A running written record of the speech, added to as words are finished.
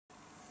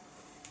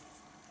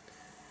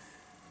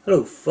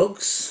Hello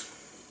folks,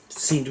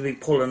 seem to be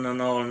pulling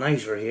an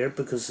all-nighter here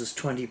because it's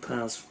 20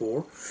 past 4.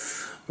 I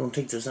don't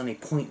think there's any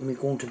point in me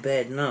going to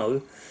bed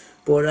now,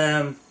 but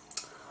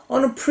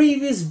on a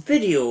previous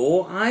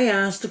video I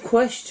asked a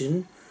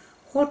question: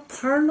 what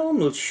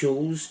paranormal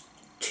shows,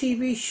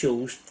 TV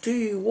shows do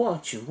you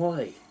watch and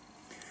why?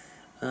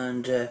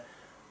 And a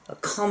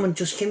comment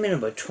just came in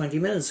about 20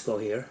 minutes ago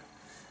here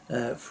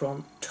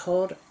from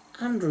Todd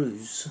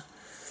Andrews.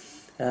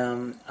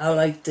 I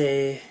like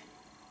the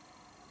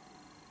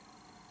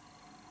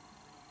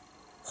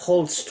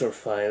Holster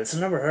Files. I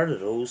never heard of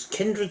those.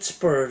 Kindred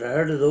Spirit, I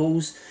heard of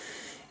those.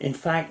 In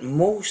fact,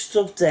 most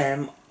of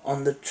them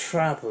on the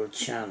Travel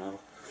Channel.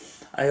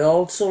 I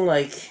also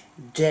like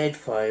Dead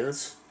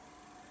Files.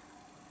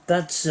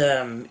 That's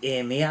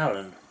Amy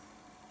Allen,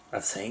 I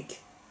think.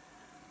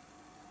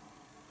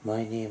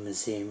 My name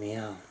is Amy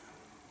Allen.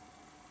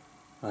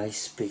 I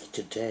speak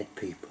to dead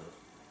people,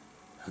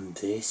 and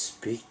they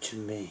speak to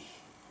me.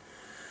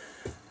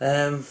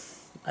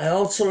 I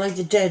also like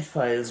the Dead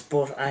Files,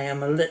 but I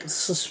am a little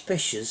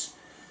suspicious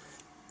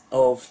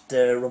of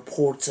the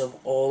reports of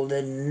all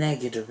the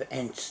negative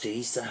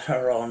entities that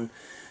are on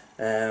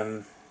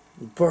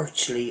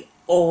virtually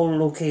all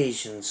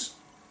locations.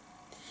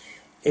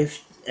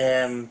 If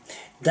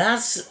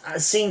that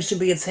seems to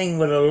be a thing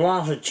with a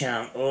lot of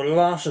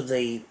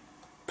the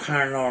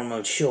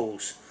paranormal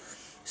shows,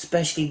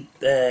 especially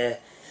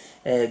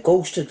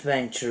Ghost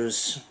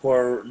Adventures,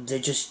 where they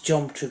just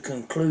jump to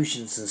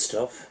conclusions and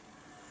stuff.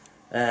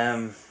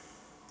 You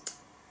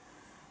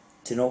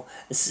know,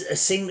 it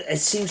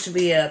seems to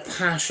be a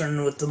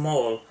pattern with them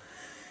all.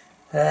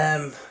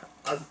 To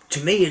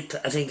me,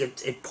 I think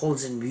it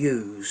pulls in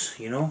views.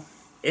 You know,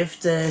 if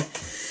the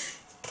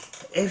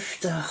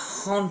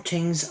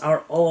hauntings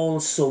are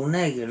all so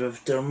negative,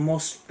 there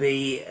must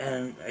be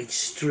an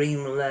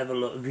extreme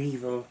level of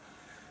evil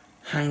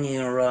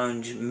hanging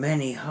around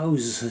many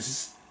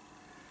houses.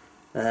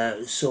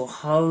 So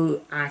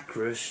how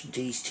accurate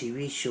these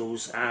TV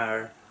shows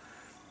are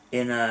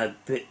in a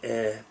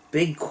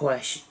big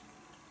question.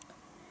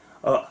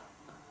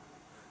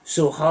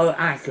 So how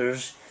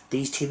accurate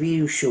these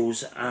TV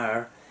shows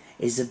are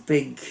is a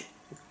big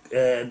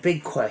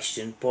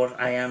question, but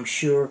I am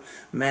sure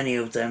many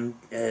of them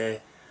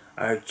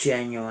are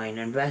genuine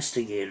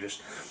investigators.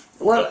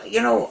 Well,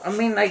 you know, I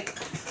mean, like,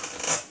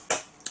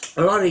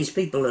 a lot of these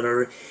people that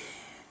are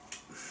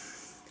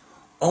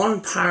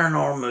on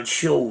paranormal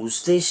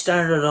shows, they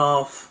started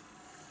off,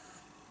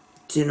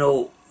 you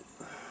know,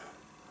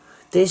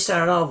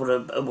 with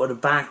a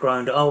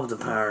background of the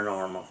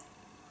paranormal.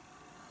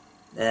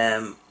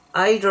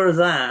 Either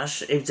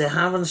that, if they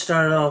haven't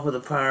started off with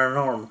the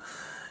paranormal,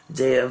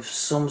 they have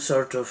some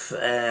sort of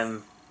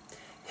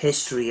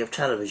history of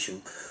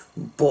television.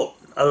 But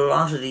a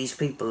lot of these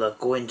people that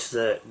go into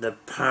the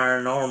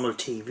paranormal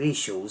TV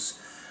shows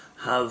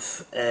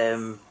have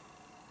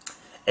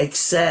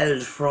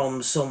excelled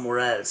from somewhere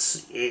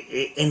else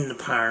in the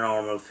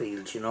paranormal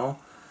field, you know.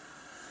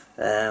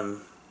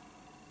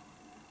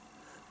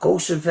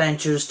 Ghost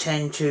Adventures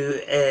tend to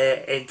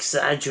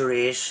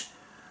exaggerate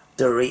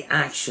the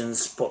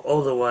reactions, but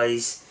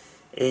otherwise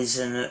is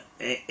an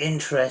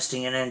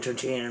interesting and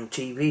entertaining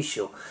TV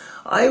show.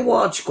 I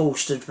watch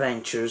Ghost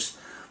Adventures.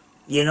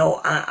 You know,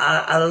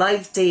 I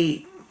like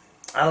the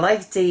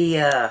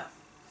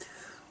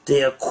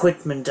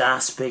equipment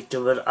aspect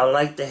of it. I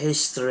like the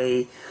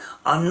history.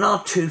 I'm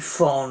not too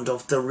fond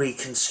of the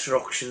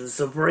reconstructions.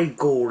 They're very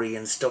gory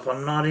and stuff.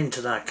 I'm not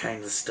into that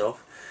kind of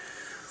stuff.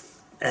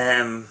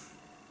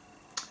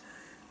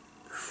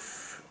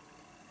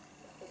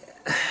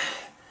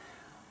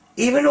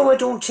 Even though I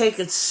don't take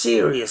it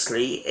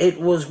seriously, it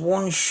was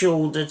one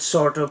show that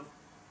sort of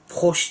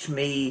pushed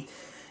me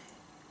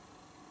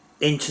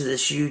into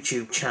this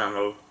YouTube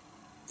channel,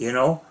 you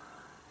know.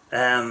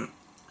 And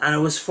it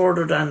was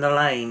further down the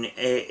line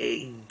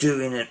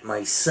doing it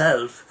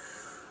myself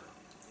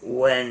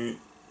when,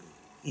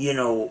 you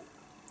know,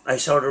 I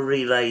sort of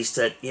realised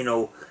that, you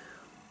know,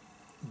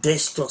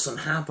 this doesn't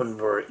happen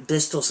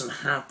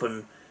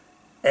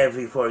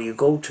everywhere you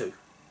go to.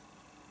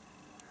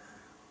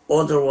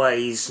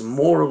 Otherwise,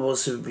 more of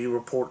us would be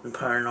reporting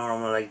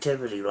paranormal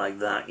activity like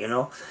that, you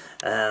know,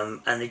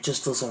 and it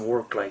just doesn't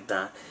work like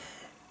that.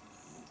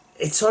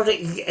 It sort of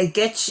it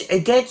gets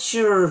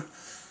your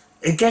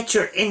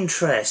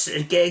interest.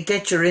 It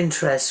gets your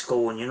interest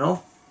going, you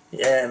know.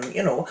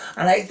 You know,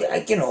 and I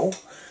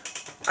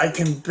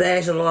can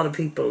bet a lot of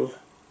people,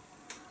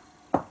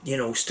 you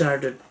know,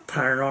 started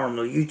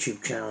paranormal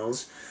YouTube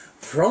channels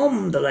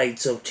from the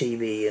likes of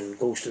TV and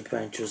Ghost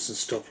Adventures and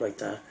stuff like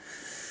that.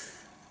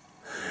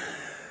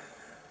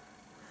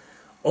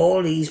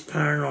 All these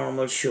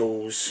paranormal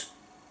shows,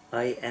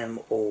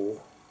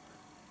 IMO,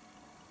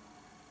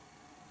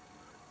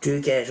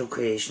 do get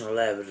occasional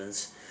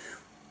evidence.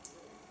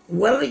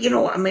 Well, you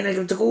know, I mean, like,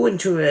 if they go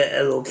into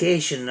a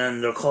location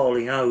and they're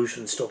calling out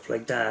and stuff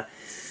like that,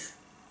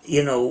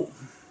 you know,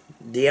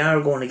 they are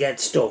going to get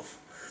stuff.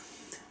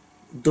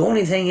 The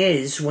only thing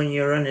is, when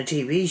you're on a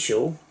TV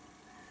show,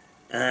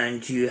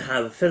 and you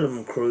have a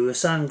film crew, a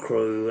sound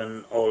crew,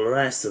 and all the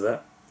rest of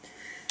it,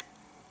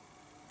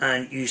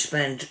 and you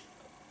spend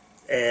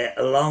a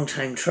long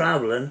time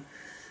travelling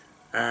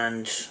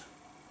and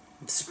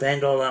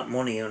spend all that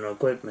money on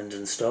equipment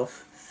and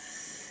stuff,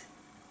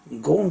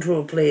 going to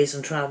a place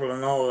and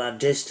travelling all that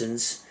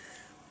distance,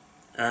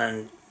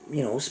 and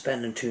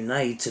spending 2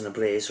 nights in a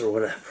place or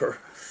whatever,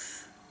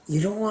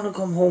 you don't want to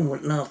come home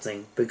with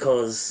nothing,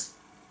 because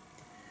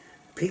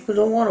people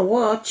don't want to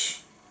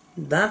watch.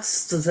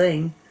 That's the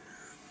thing.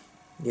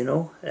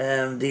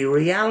 The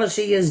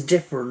reality is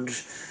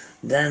different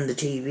than the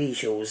TV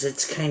shows.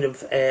 It's kind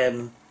of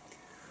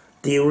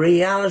the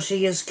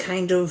reality is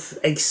kind of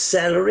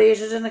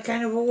accelerated in a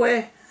kind of a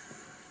way.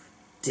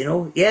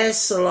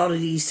 Yes, a lot of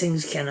these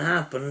things can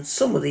happen.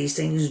 Some of these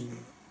things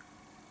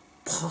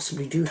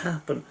possibly do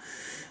happen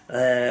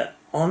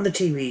on the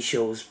TV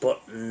shows,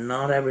 but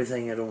not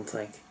everything, I don't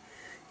think.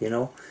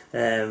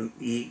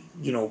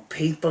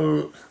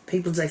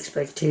 People's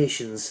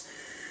expectations,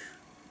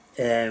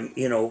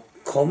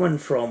 coming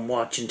from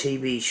watching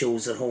TV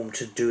shows at home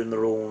to doing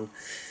their own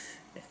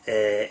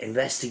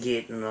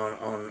investigating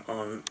on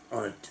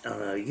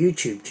a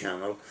YouTube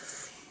channel,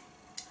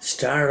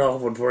 start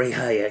off with very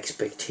high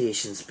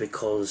expectations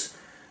because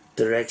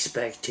their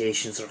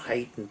expectations are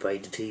heightened by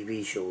the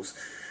TV shows,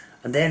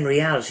 and then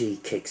reality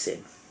kicks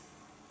in.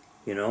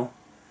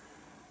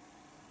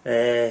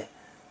 Where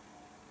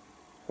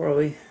are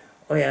we?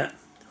 Oh yeah.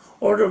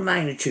 Order of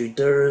magnitude,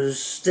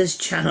 there's this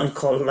channel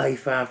called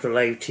Life After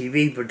Life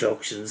TV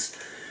Productions.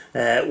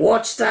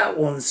 Watch that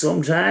one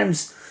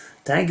sometimes.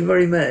 Thank you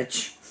very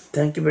much.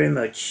 Thank you very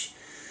much.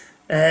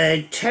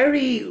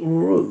 Terry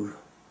Rue.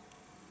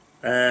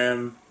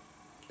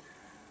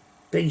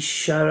 Big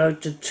shout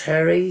out to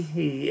Terry.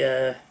 He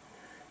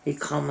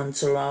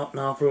comments an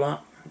awful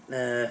lot.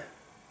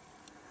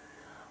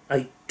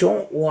 I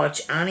don't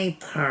watch any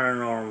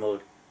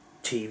paranormal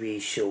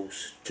TV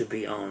shows, to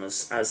be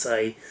honest, as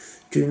I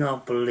do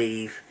not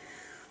believe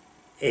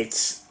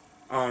it's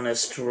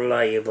honest,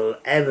 reliable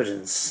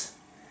evidence.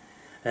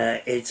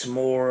 It's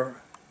more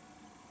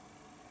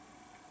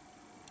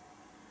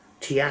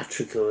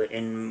theatrical,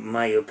 in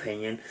my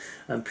opinion,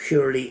 and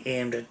purely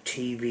aimed at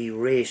TV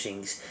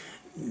ratings.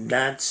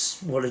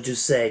 That's what I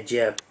just said,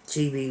 yeah,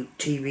 TV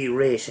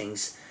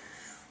ratings.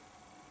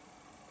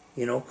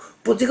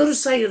 But the other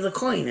side of the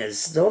coin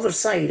is, the other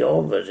side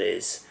of it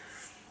is,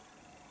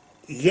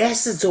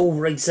 yes, it's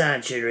over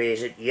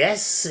exaggerated.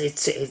 Yes,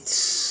 it's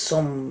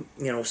some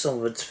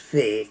of it's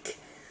fake,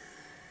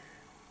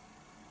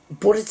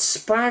 but it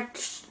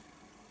sparked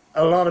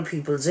a lot of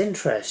people's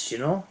interest.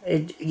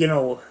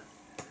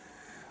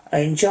 I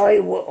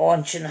enjoy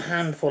watching a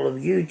handful of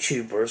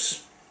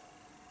YouTubers,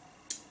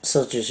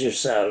 such as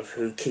yourself,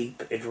 who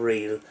keep it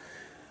real,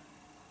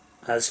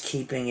 as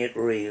keeping it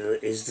real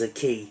is the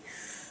key.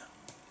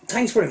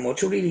 Thanks very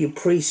much. I really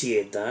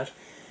appreciate that.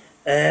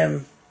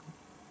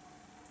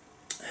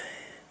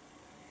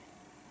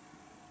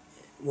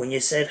 When you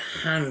said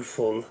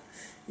handful,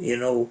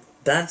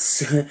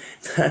 that's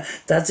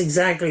that's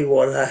exactly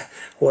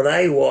what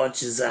I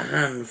watch is a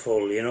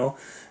handful.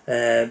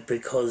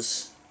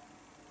 Because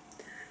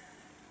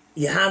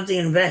you have the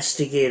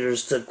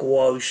investigators that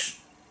go out.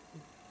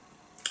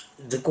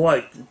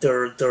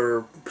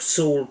 Their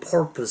sole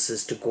purpose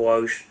is to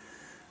go out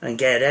and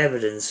get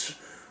evidence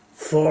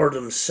for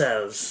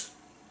themselves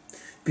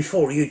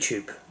before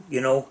YouTube.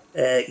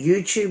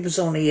 YouTube is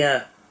only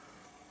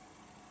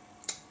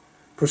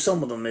for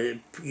some of them,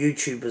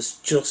 YouTube is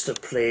just a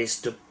place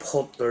to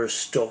put their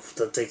stuff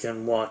that they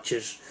can watch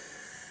it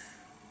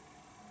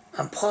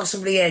and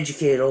possibly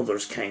educate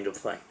others, kind of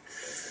thing.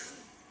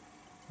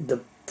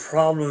 The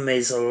problem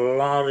is a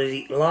lot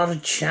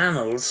of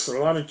channels,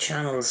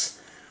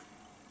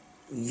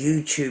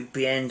 YouTube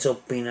ends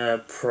up being a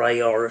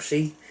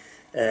priority.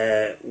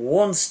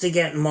 Once they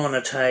get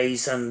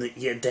monetized and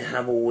they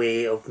have a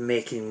way of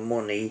making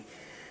money,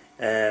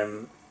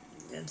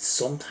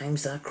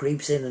 sometimes that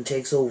creeps in and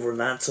takes over, and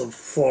that's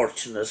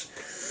unfortunate,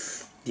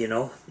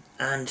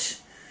 and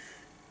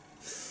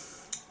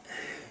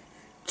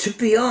to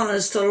be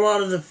honest, a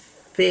lot of the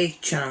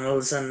fake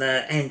channels and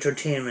the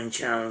entertainment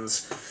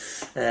channels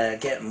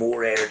get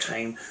more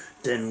airtime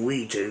than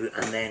we do,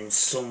 and then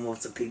some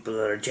of the people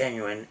that are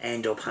genuine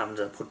end up having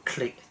to put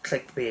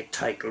clickbait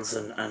titles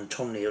and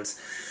thumbnails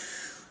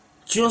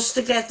just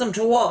to get them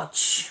to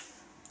watch.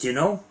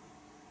 There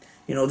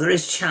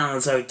is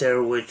channels out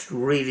there with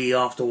really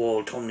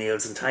off-the-wall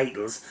thumbnails and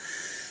titles,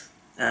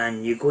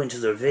 and you go into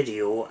their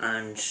video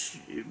and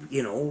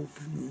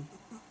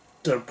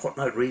they're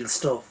putting out real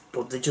stuff,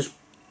 but they're just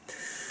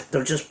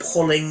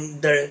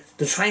pulling, they're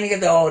trying to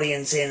get the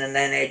audience in and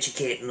then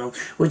educating them,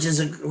 which is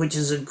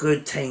a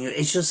good thing.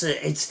 It's just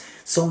it's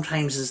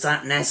sometimes it's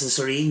that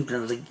necessary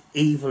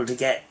evil to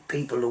get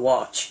people to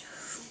watch.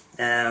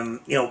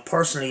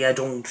 Personally, I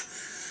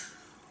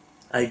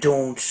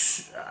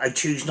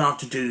choose not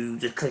to do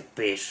the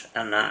clickbait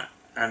and that,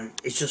 and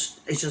it's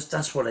just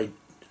that's what I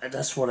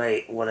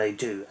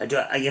do.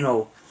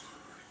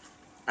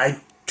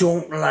 I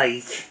don't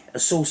like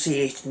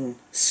associating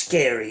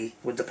scary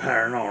with the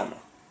paranormal.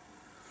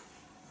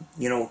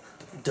 You know,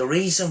 the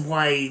reason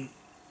why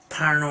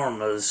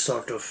paranormal is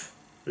sort of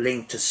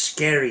linked to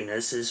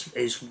scariness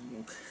is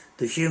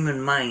the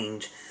human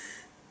mind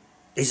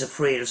is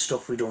afraid of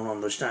stuff we don't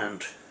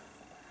understand.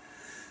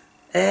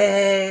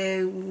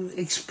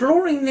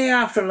 Exploring the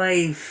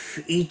afterlife,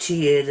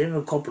 ETA, there are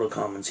a couple of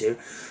comments here.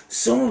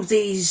 Some of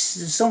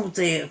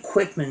the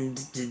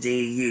equipment that they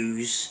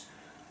use,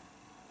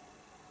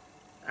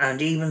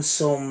 and even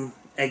some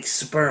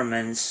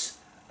experiments,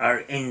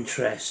 are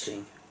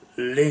interesting.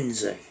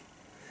 Lindsay.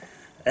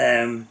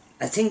 I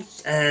think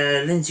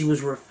Lindsay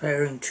was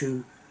referring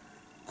to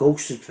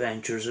Ghost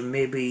Adventures and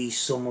maybe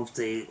some of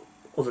the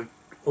other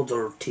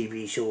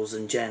TV shows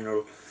in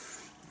general.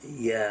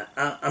 Yeah,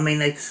 I mean,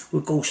 like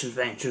with Ghost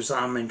Adventures,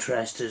 I'm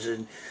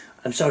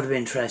sort of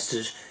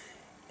interested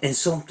in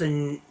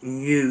something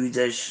new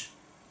that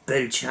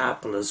Bill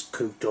Chappell has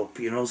cooked up,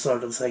 you know,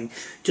 sort of thing.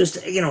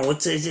 Just, you know,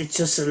 it's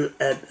just a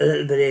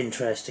little bit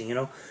interesting, you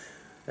know.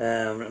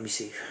 Let me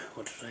see,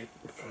 what did I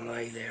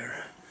reply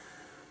there?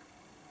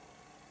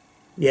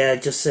 Yeah, I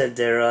just said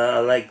there, I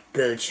like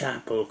Bill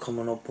Chappell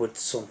coming up with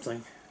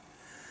something.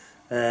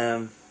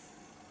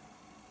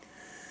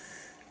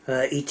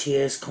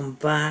 ETS come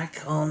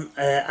back on.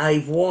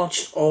 I've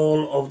watched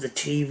all of the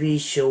TV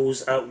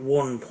shows at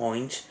one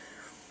point.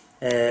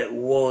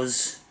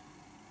 Was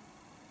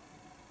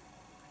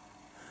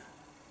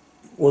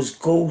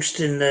Ghost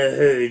in the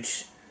Hood,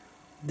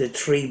 the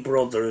three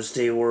brothers.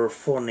 They were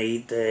funny.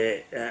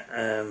 The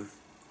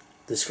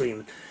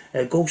screaming.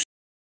 Ghost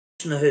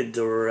in the Hood.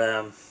 They were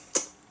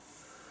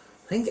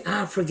I think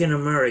African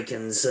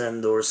Americans,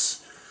 and there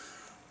was,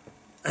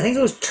 I think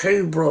it was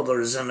two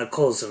brothers and a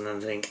cousin, I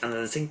think, and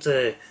I think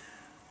the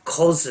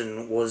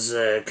cousin was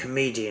a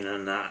comedian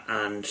and that,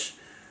 and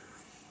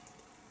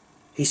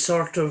he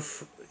sort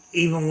of,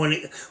 even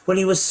when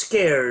he was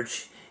scared,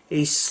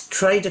 he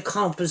tried to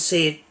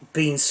compensate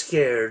being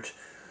scared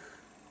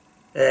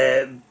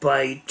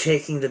by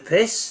taking the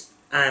piss,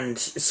 and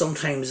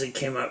sometimes it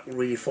came out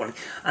really funny.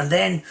 And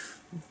then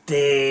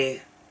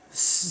they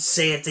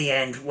say at the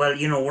end, well,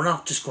 you know, we're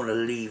not just going to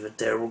leave it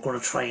there, we're going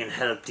to try and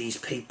help these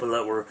people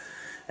that were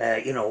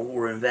you know,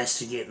 we're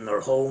investigating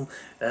their home.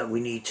 We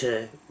need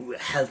to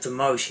help them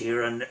out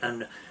here and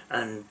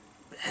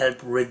help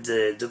rid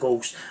the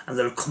ghost, and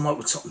they'll come up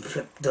with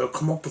something. They'll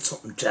come up with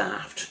something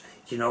daft,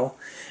 you know.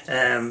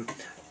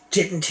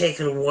 Didn't take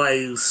it a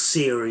while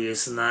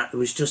serious and that. It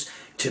was just,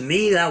 to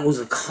me, that was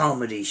a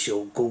comedy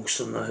show,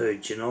 Ghost in the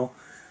Hood, you know.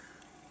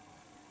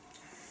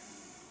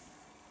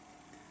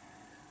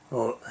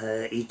 Oh,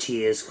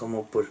 ETA has come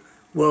up with,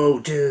 whoa,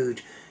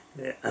 dude,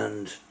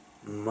 and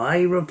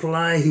my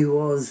reply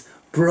was,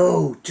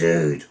 bro,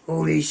 dude,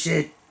 holy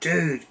shit,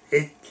 dude,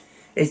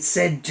 it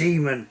said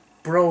demon,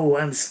 bro,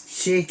 I'm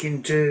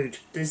shaking, dude,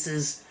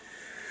 this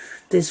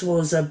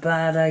was a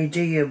bad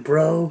idea,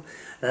 bro.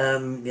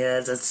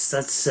 Yeah,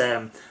 that's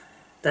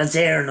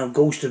Aaron of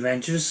Ghost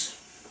Adventures.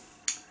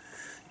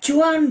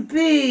 Joanne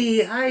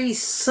B, hi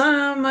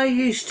Sam, I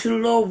used to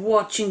love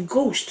watching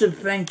Ghost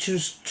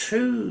Adventures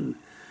too.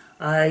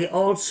 I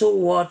also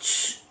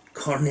watch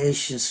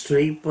Coronation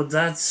Street, but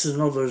that's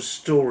another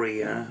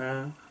story,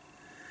 I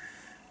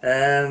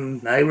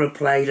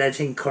replied, I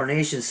think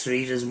Coronation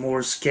Street is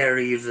more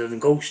scary than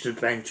Ghost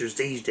Adventures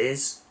these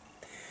days.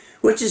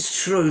 Which is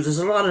true, there's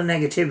a lot of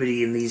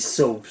negativity in these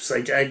soaps.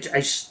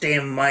 I stay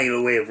a mile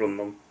away from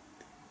them.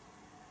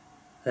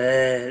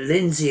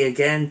 Lindsay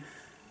again.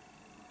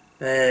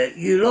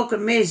 You look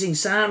amazing,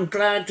 Sam.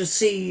 Glad to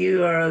see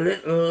you are a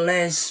little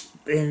less,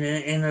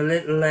 in a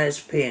little less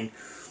pain.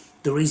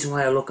 The reason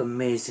why I look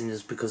amazing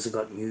is because I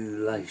got new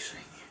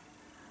lighting.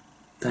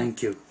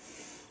 Thank you.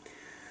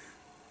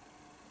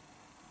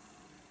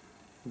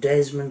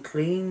 Desmond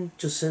Clean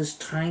just says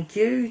thank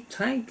you.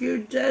 Thank you,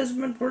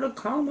 Desmond, for the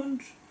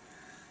comment.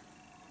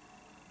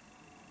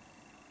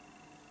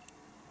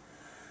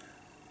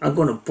 I'm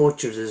going to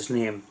butcher this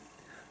name.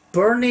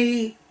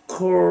 Bernie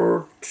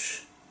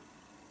Court.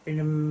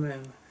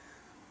 The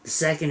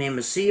second name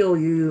is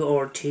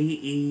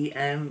Courtemenche.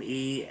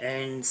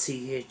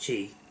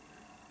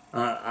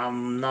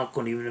 I'm not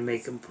going to even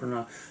make him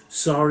pronounce.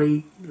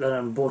 Sorry that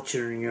I'm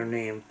butchering your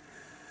name.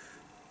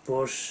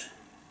 But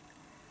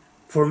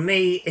for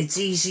me, it's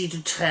easy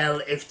to tell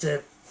if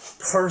the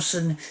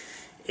person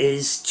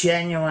is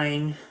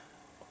genuine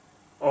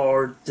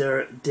or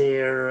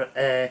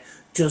they're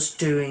just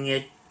doing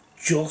it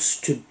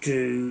just to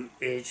do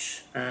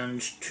it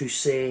and to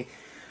say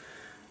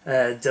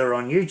they're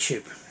on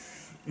YouTube.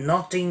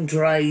 Nothing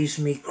drives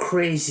me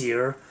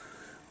crazier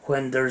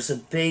when there's a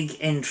big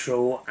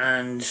intro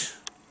and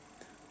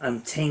I'm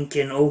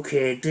thinking,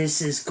 okay,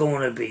 this is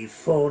going to be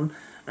fun,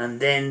 and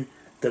then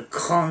the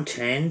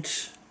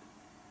content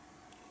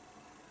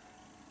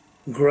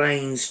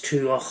grinds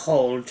to a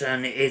halt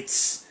and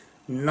it's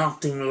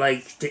nothing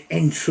like the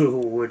intro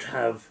would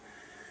have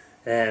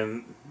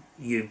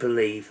you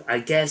believe. I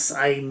guess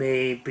I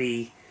may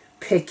be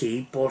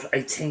picky, but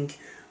I think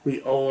we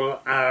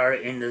all are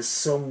in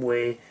some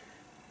way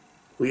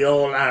We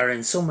all are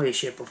in some way,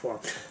 shape or form.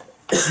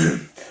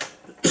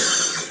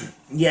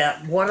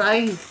 Yeah, what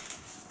I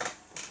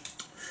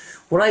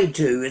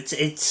do,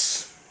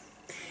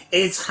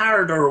 it's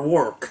harder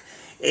work.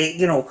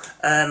 A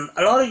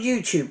lot of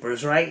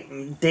YouTubers, right?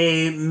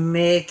 They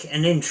make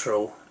an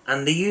intro,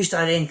 and they use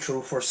that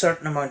intro for a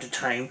certain amount of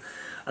time,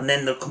 and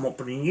then they'll come up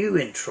with a new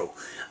intro.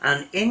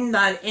 And in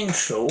that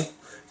intro,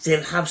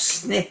 they'll have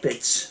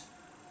snippets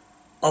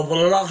of a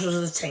lot of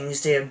the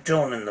things they have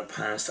done in the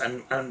past,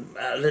 and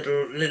a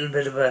little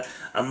bit of a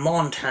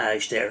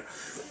montage there.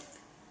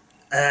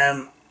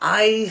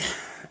 I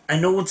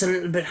know it's a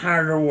little bit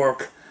harder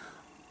work.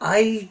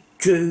 I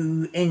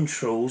do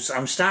intros.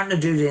 I'm starting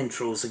to do the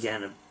intros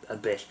again a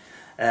bit.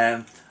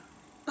 I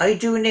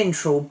do an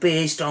intro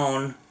based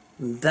on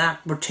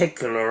that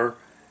particular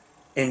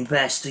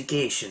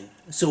investigation.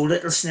 So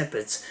little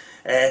snippets,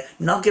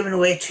 not giving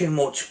away too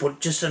much, but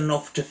just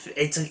enough to.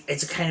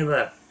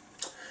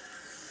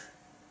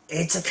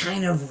 It's a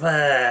kind of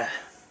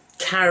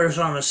carrot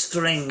on a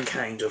string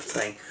kind of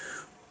thing.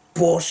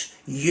 But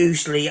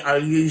usually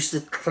I'll use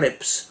the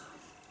clips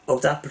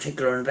of that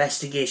particular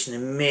investigation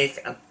and make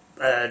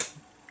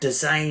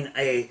design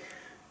a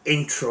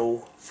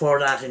intro for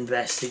that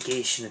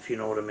investigation, if you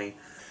know what I mean.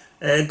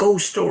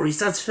 Ghost stories,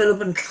 that's Philip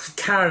and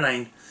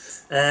Caroline.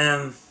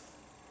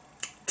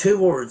 2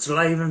 words,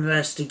 live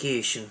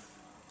investigation.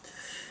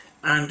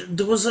 And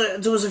there was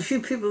a few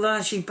people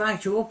that actually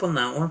backed you up on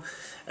that one.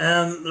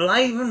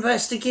 Live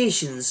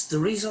investigations. The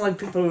reason why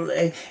people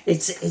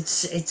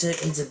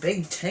it's a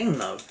big thing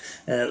now.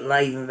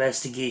 Live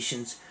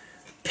investigations.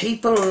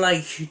 People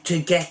like to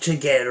get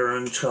together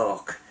and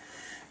talk.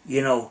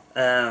 A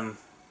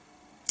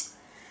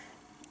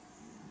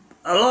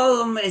lot of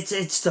them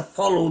it's to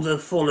follow the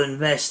full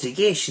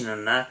investigation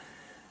and that.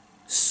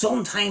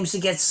 Sometimes they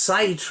get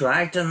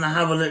sidetracked and they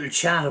have a little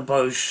chat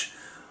about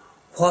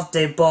what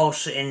they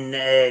bought in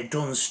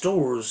Dunnes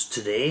Stores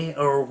today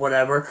or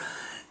whatever.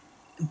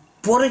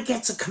 But it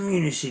gets a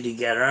community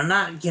together, and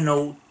that,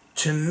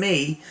 to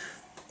me,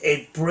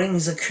 it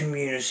brings a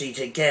community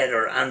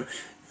together. And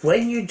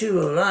when you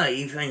do a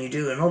live and you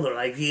do another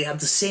live, you have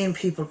the same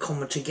people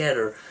coming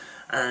together.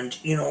 And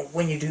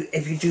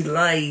if you do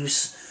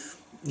lives,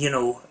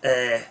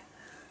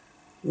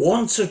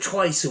 once or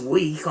twice a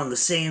week on the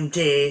same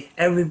day,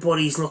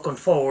 everybody's looking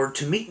forward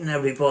to meeting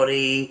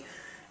everybody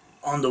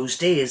on those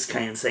days,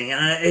 kind of thing.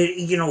 And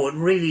it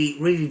really,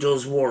 really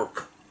does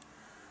work.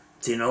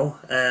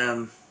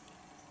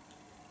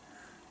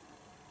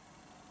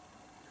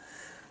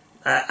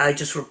 I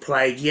just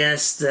replied,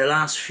 yes, the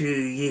last few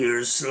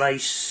years,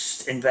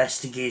 life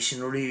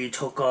investigation really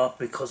took off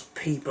because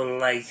people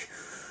like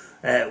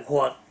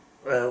what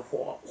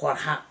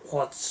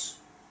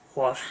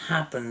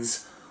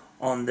happens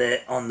on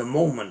the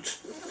moment.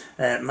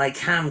 My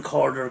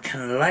camcorder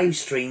can live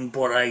stream,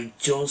 but I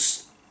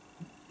just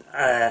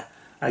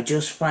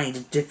find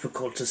it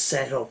difficult to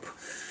set up,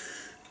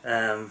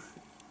 and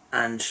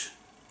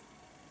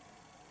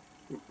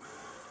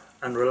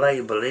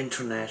reliable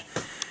internet.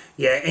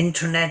 Yeah,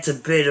 internet's a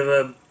bit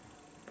of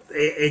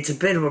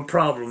a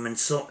problem in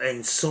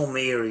some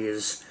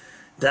areas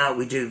that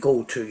we do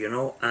go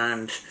to,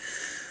 and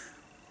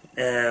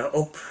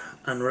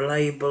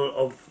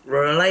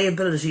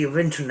reliability of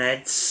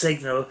internet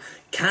signal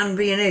can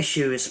be an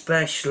issue,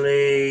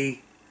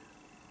 especially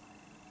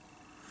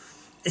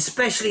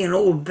in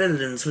old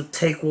buildings with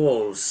thick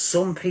walls.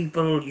 Some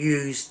people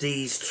use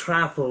these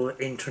travel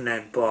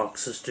internet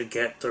boxes to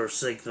get their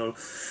signal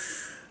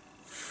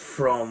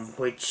from,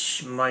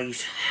 which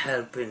might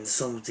help in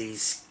some of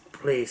these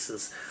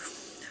places.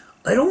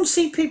 I don't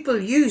see people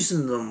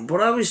using them,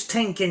 but I was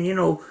thinking,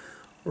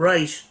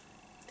 right,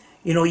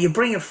 you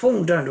bring a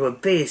phone down to a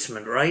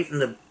basement, right, and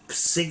the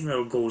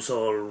signal goes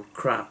all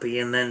crappy,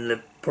 and then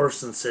the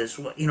person says,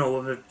 well,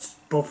 if it's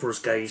buffers,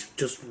 guys,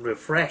 just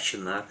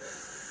refreshing that.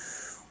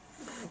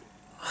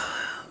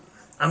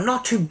 I'm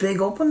not too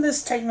big up on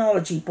this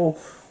technology, but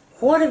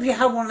what if you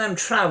had one of them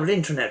travel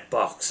internet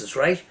boxes,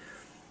 right?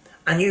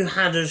 And you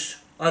had it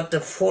at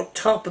the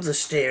top of the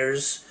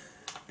stairs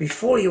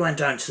before you went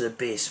down to the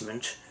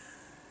basement.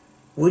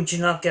 Would you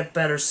not get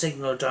better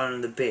signal down in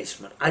the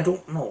basement? I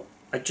don't know.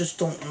 I just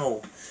don't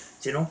know.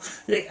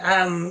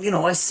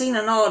 I've seen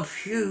an odd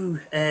few,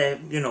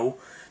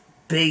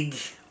 big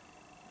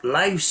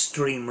live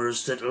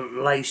streamers that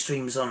live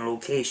streams on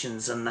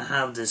locations, and they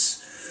have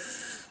this,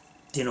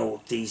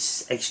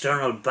 these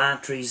external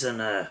batteries and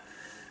a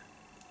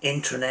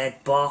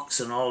internet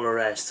box and all the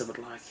rest of it,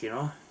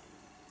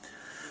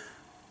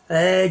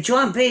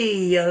 John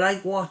B, I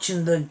like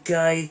watching that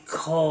guy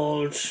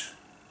called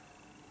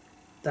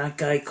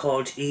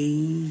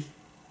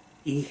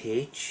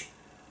E.H.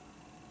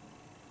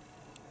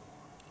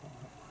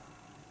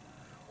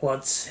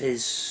 What's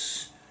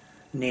his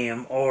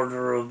name?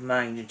 Order of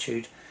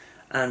magnitude.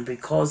 And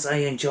because I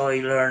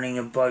enjoy learning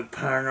about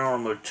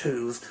paranormal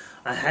tools,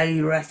 I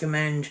highly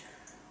recommend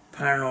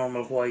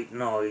Paranormal White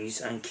Noise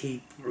and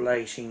keep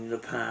lighting the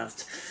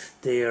path.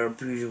 They are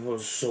beautiful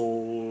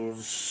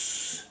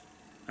souls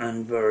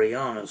and very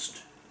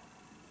honest.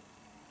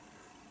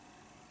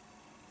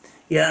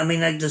 Yeah, I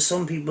mean, like, there's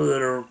some people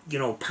that are,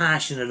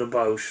 passionate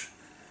about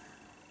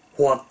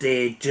what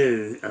they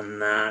do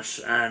and that,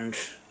 and,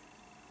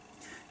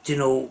 you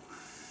know,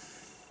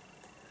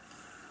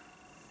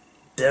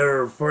 there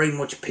are very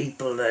much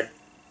people that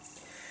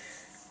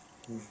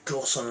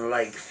doesn't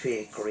like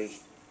fakery.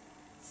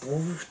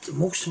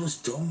 Most of us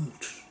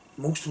don't.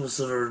 Most of us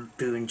that are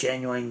doing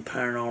genuine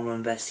paranormal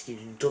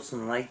investigating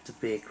doesn't like the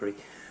fakery.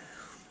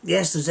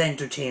 Yes, there's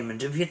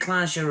entertainment. If you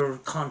class your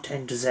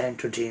content as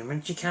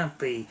entertainment, you can't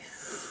be...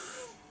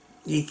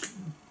 You,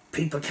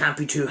 people can't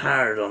be too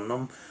hard on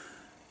them.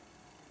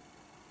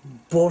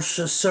 But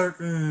a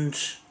certain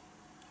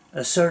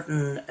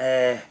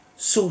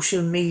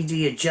social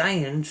media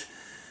giant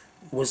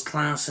was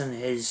classing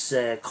his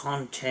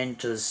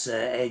content as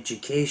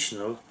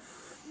educational.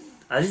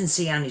 I didn't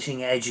see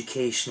anything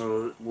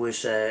educational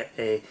with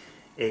a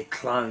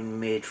clown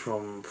made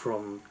from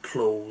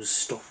clothes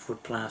stuffed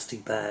with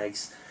plastic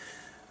bags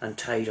and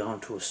tied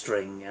onto a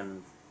string,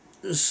 and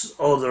there's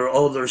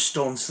other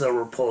stunts that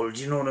were pulled,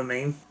 you know what I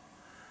mean?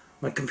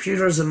 My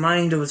computer's a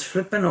mind of its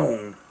flipping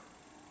own.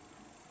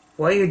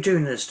 Why are you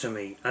doing this to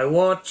me? I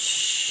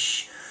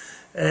watch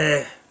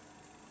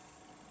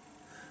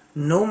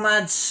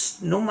Nomad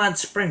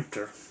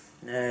Sprinter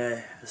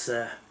as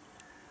a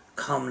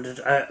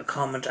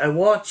comment. I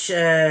watch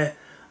a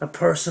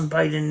person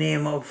by the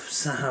name of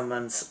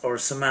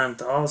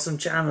Samantha. Awesome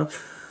channel,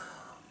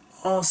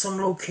 awesome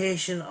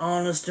location,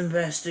 honest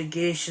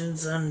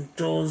investigations, and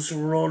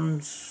doesn't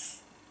run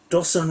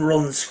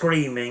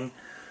screaming,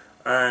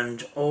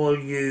 and all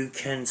you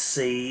can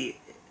see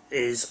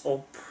is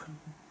up.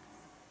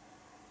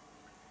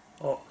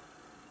 Oh,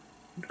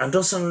 and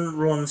doesn't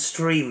run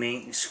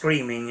screaming,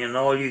 and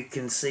all you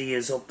can see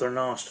is up their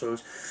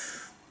nostrils.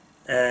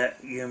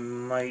 You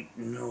might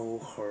know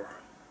her.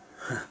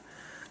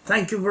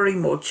 Thank you very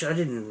much. I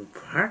didn't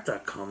heard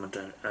that comment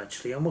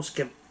actually. I must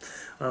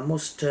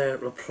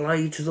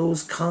reply to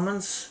those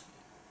comments.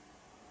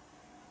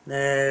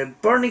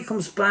 Bernie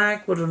comes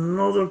back with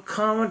another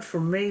comment for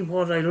me.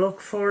 What I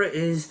look for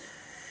is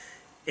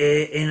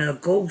in a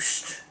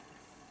ghost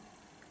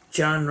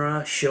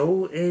genre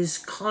show is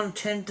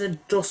content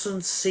that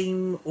doesn't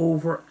seem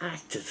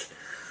overacted.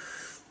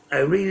 I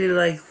really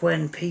like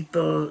when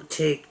people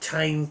take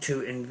time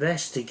to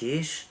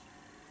investigate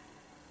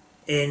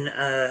in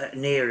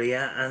an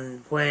area,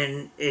 and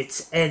when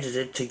it's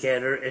edited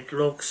together it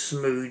looks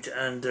smooth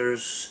and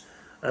there's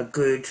a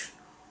good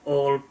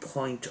all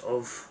point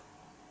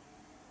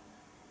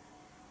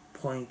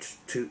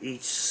to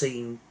each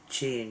scene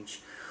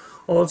change.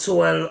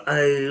 Also,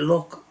 I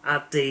look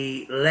at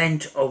the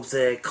length of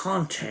the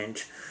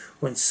content.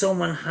 When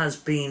someone has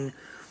been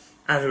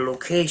at a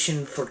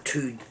location for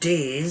 2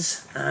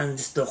 days and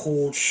the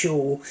whole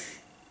show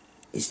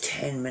is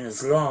 10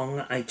 minutes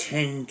long, I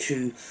tend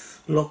to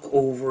look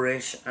over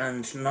it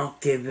and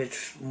not give it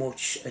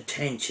much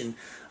attention.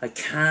 I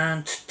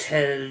can't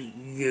tell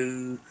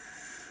you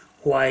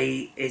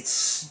why,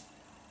 it's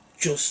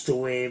just the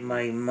way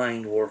my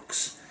mind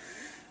works.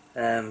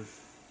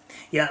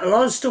 Yeah, a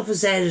lot of stuff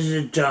is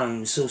edited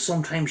down, so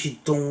sometimes you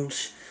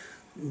don't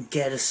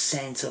get a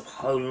sense of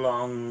how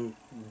long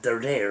they're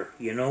there,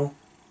 you know.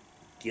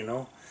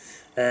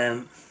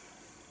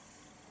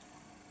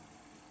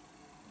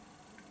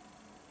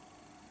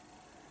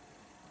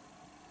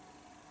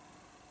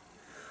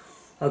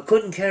 I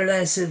couldn't care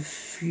less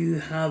if you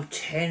have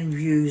 10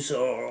 views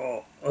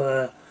or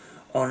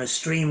on a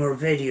stream or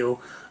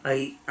video.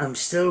 I'm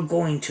still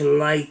going to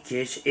like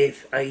it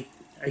if I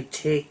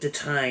take the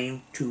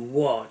time to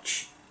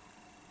watch.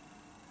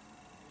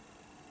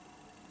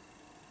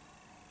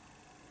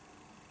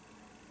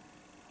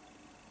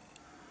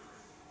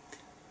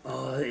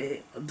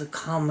 The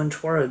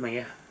comment, where am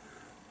I?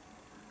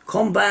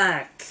 Come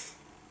back,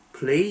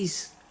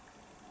 please.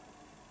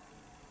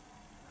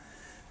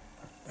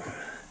 I'll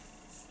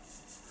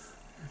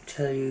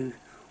tell you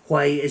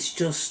why, it's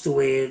just the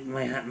way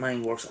my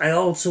mind works. I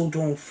also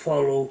don't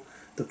follow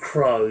the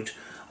crowd.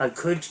 I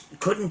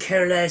couldn't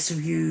care less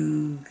if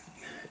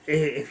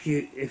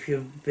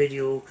your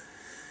video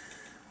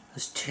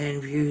has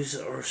 10 views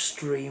or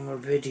stream or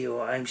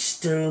video. I'm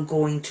still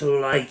going to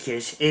like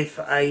it if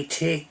I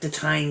take the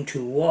time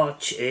to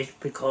watch it,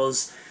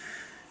 because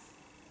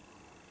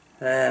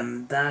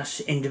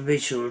that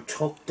individual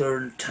took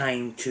their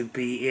time to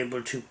be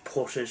able to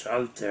put it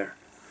out there.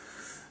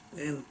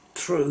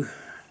 True,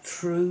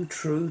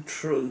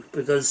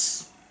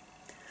 because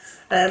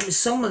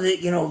some of the,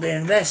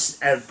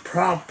 the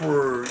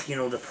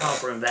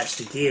proper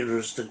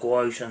investigators that go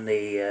out and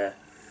they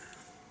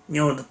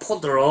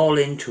put their all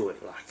into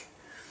it, like,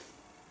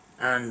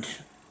 and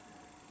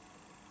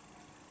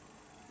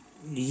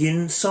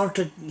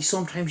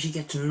sometimes you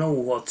get to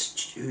know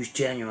who's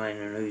genuine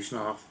and who's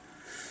not.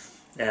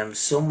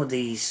 Some of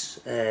these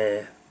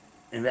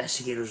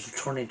investigators who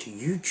turn into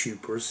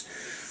YouTubers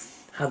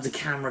have the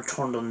camera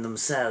turned on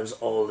themselves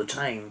all the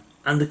time,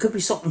 and there could be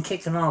something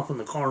kicking off in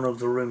the corner of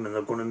the room and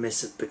they're going to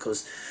miss it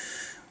because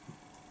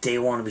they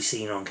want to be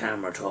seen on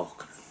camera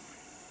talking.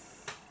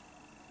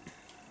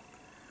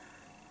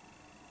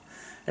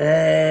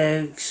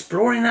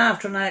 Exploring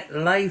Afternight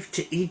Life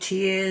to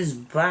ETA's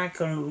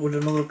back on with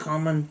another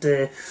comment.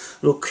 The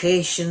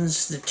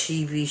locations the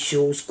TV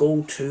shows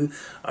go to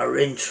are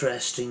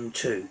interesting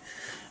too.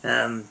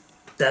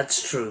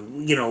 That's true.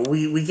 You know,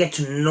 we get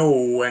to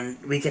know,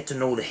 and we get to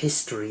know the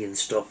history and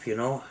stuff, you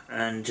know,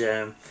 and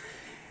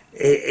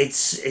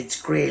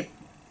it's great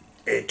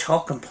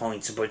talking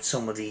points about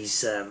some of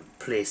these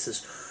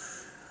places.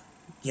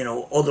 You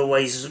know,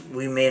 otherwise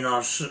we may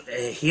not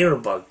hear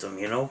about them,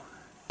 you know.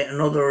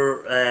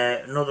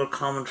 Another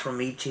comment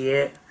from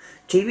ETA.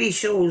 TV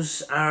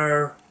shows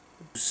are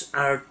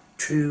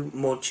too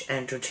much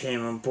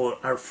entertainment, but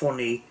are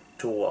funny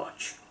to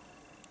watch.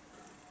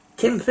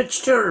 Kim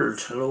Fitzgerald.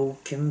 Hello,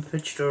 Kim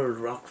Fitzgerald,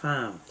 Rock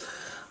Fam.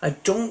 I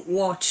don't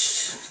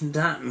watch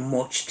that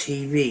much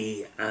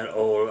TV at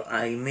all.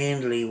 I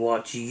mainly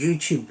watch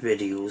YouTube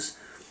videos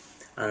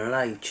and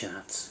live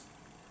chats.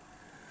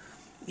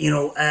 You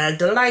know,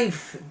 the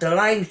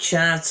live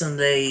chats and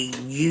the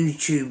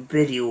YouTube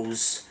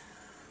videos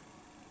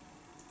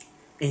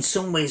in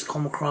some ways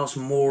come across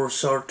more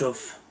sort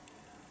of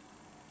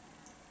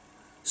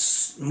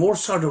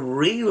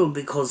real,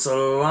 because a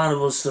lot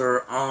of us that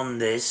are on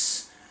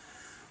this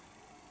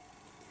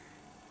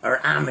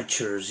are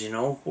amateurs, you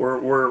know.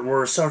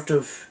 We're sort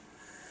of,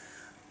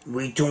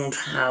 we don't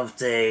have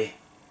the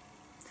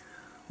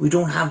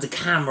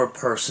camera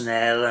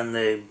personnel and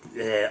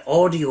the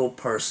audio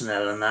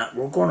personnel and that.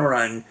 We're going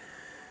around,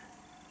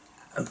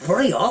 and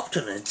very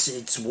often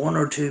it's one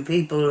or two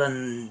people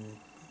and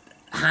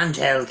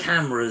handheld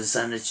cameras,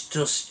 and it's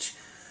just,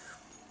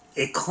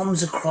 it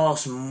comes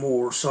across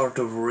more sort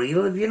of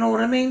real, if you know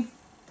what I mean,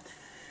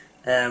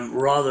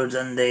 rather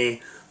than the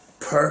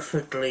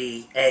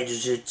perfectly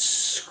edited,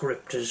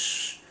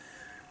 scripted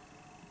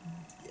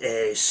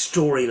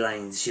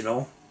storylines, you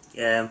know.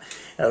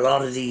 A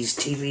lot of these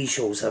TV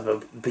shows have a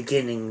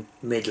beginning,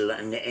 middle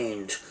and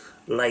end,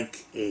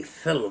 like a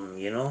film,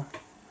 you know.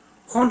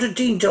 Haunted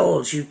Teen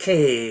Dolls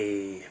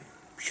UK,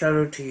 shout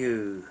out to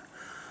you.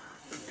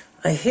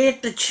 I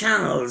hate the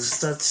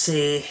channels that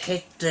say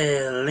hit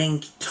the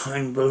link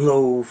down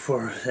below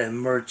for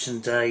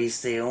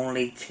merchandise. They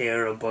only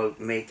care about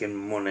making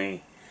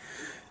money.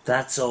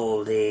 That's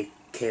all they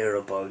care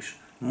about.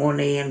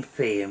 Money and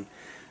fame.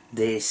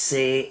 They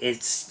say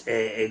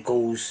it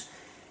goes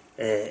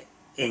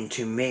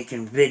into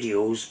making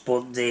videos,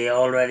 but they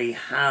already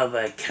have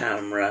a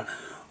camera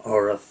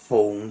or a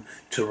phone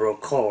to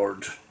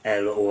record.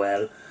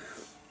 LOL.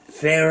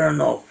 Fair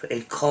enough,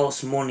 it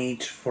costs money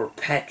for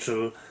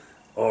petrol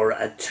or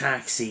a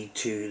taxi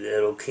to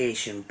the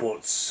location,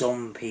 but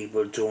some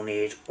people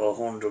donate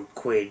 100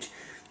 quid.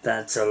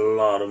 That's a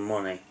lot of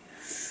money.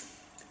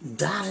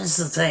 That is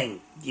the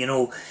thing, you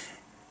know.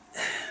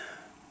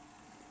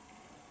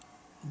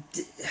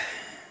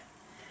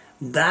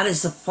 That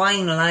is the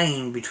fine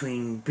line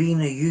between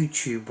being a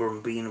YouTuber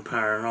and being a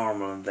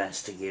paranormal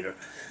investigator.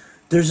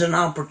 There's an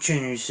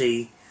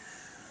opportunity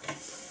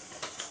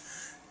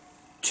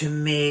to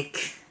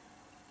make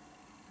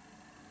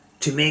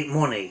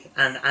money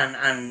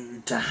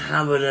and to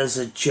have it as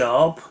a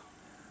job,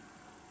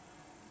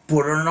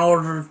 but in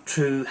order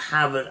to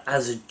have it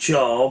as a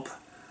job,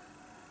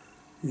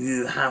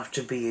 you have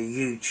to be a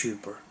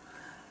YouTuber.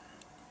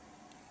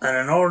 And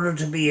in order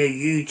to be a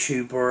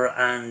YouTuber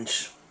and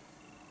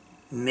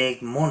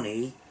make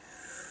money,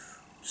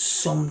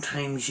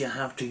 sometimes you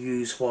have to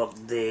use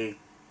what the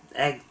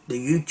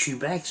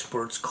YouTube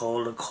experts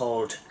call a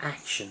call to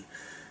action,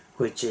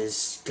 which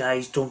is,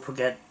 guys, don't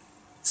forget,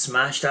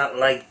 smash that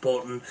like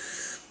button.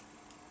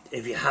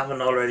 If you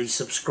haven't already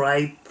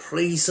subscribed,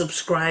 please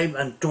subscribe,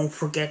 and don't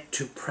forget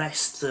to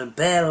press the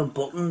bell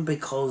button,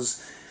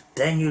 because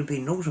then you'll be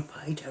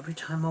notified every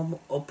time I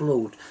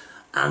upload.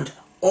 And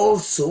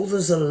also,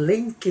 there's a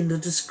link in the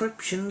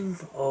description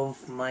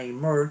of my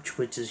merch,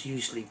 which is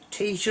usually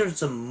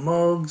t-shirts and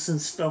mugs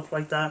and stuff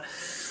like that.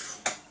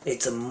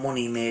 It's a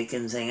money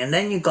making thing. And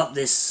then you got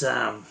this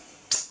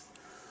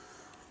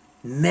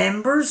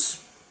members.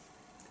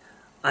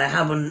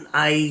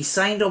 I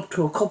signed up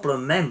to a couple of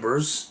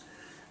members,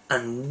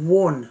 and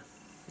one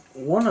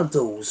of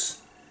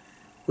those,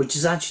 which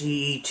is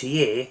actually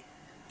ETA,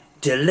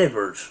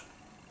 delivered.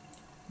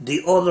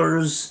 The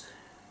others,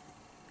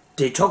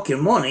 they took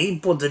your money,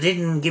 but they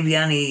didn't give you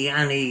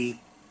any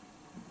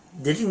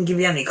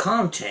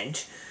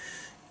content.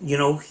 You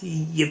know,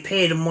 you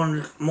paid a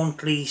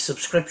monthly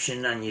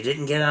subscription and you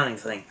didn't get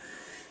anything.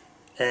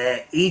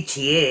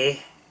 ETA,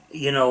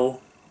 you know,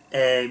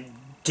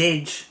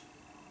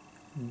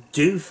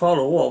 do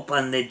follow up,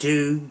 and they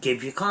do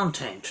give you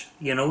content.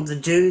 You know, they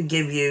do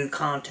give you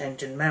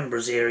content in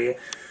members area,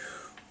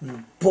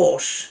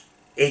 but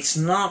it's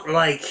not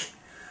like,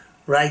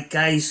 right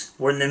guys,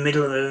 we're in the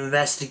middle of an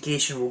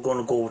investigation, we're going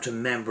to go to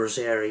members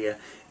area.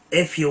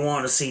 If you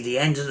want to see the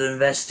end of the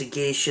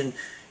investigation,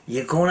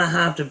 you're going to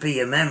have to be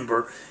a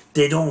member.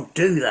 They don't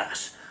do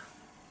that.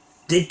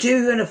 They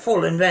do in a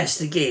full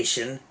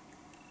investigation,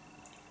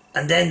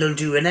 and then they'll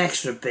do an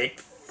extra bit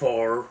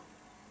for,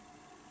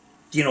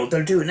 you know,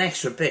 they'll do an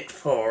extra bit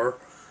for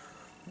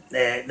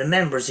the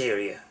members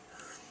area.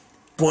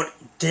 But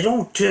they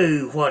don't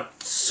do what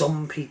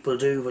some people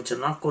do, which I'm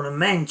not going to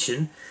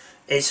mention,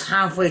 is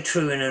halfway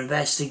through an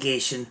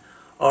investigation,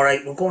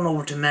 alright, we're going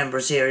over to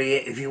members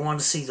area. If you want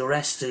to see the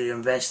rest of the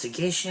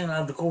investigation, I'll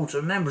have to go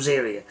to the members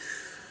area.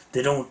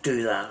 They don't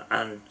do that,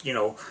 and you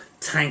know,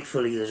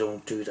 thankfully they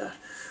don't do that.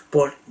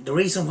 But the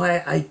reason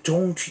why I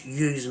don't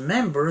use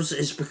members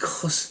is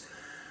because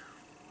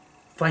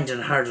I find it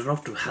hard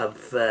enough to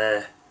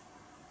have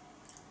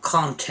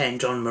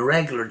content on my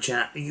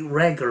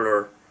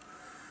regular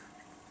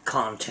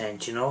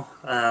content, you know.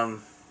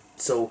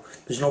 So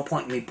there's no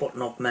point in me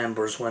putting up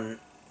members when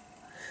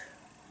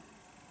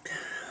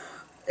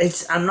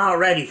I'm not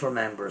ready for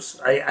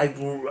members.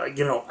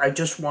 You know, I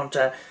just want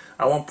to.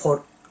 I want to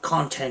put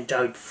content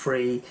out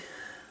free.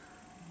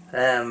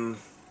 In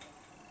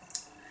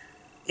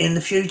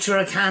the future,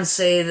 I can't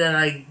say that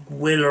I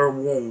will or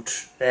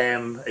won't.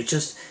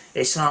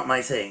 It's not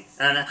my thing.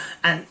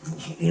 And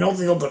you know,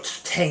 the other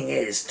thing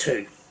is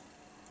too,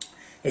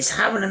 is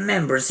having a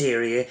members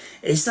area.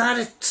 Is that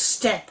a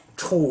step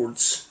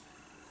towards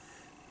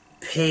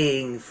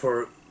paying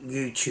for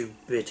YouTube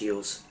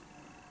videos?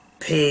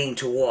 Paying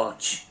to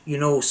watch, you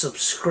know,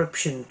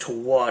 subscription to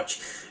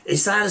watch.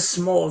 Is that a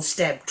small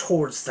step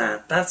towards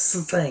that? That's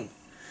the thing.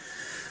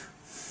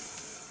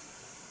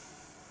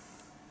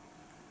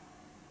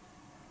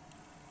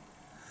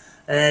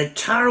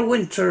 Tara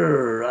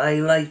Winter, I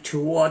like to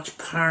watch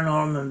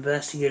paranormal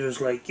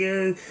investigators like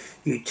you.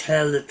 You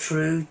tell the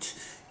truth.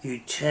 You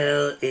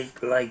tell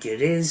it like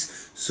it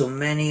is. So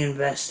many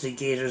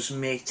investigators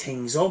make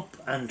things up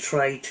and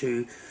try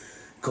to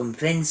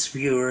convince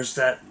viewers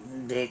that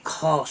they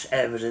caught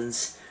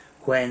evidence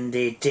when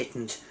they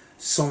didn't.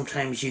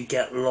 Sometimes you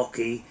get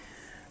lucky.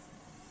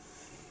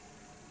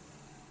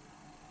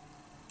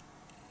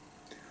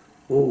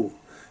 Oh,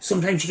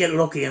 sometimes you get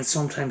lucky and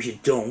sometimes you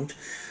don't.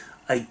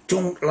 I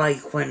don't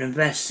like when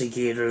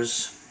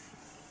investigators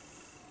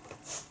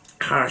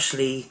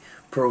harshly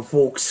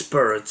provoke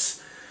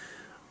spirits.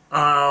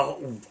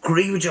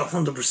 Agree with you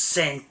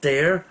 100%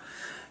 there.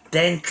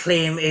 Then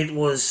claim it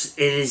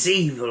is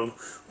evil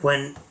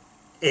when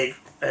it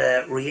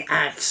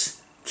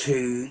reacts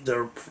to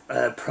their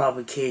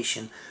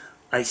provocation.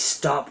 I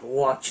stopped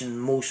watching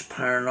most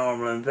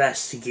paranormal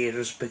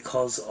investigators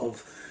because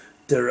of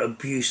their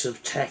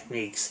abusive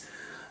techniques.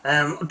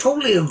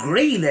 Totally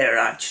agree there,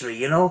 actually,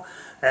 you know.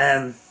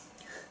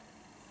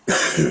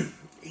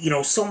 You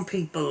know, some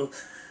people,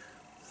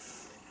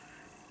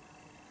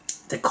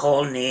 they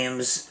call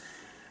names,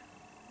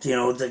 you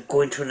know, they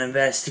go into an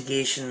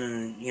investigation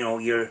and, you know,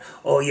 you're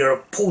a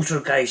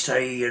poltergeist, are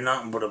you? You're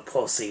nothing but a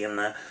pussy, and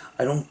I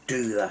don't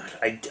do that.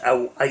 I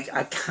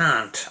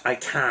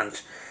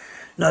can't.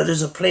 Now,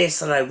 there's a place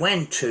that I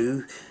went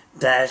to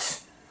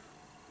that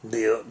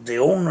the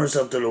owners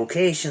of the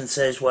location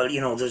says, well,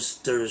 you know,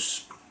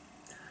 there's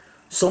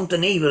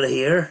something evil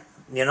here,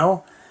 you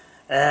know.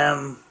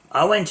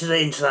 I went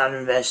into that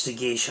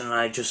investigation and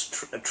I just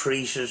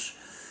treated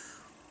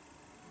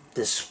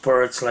the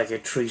spirits like I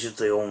treated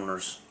the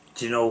owners,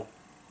 you know,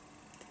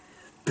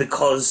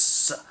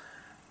 because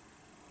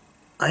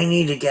I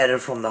need to get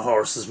it from the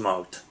horse's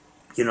mouth,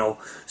 you know.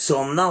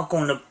 So I'm not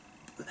going to.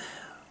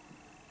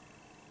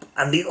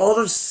 And the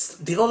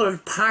other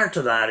part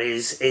of that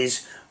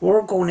is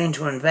we're going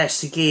into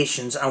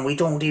investigations and we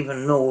don't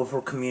even know if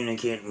we're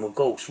communicating with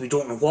ghosts. We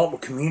don't know what we're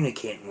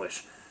communicating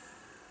with,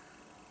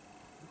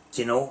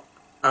 you know,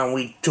 and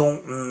we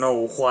don't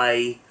know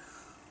why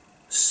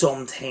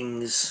some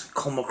things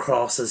come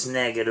across as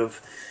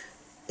negative.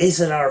 Is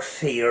it our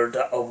fear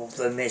of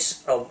the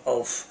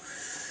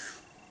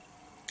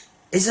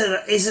is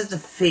it the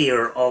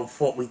fear of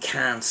what we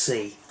can't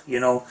see? You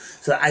know,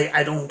 so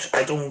I don't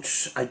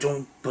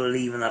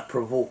believe in that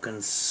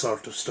provoking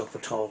sort of stuff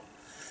at all.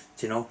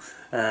 You know,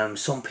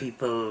 some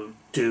people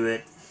do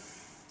it.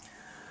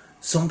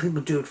 Some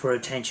people do it for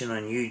attention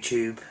on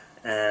YouTube,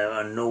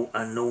 and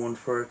known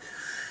for.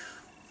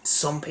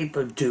 Some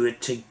people do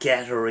it to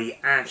get a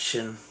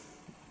reaction.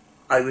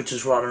 I would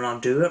just rather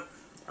not do it.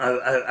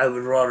 I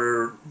would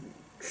rather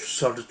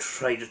sort of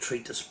try to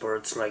treat the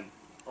spirits like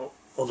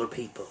other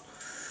people,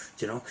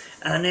 you know.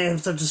 And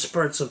if they're the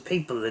spirits of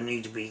people, they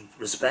need to be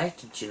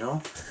respected, you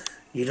know.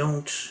 You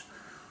don't,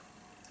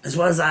 as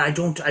well as that, I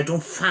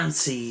don't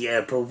fancy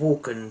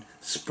provoking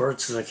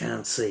spirits that I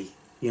can't see.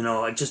 You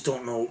know, I just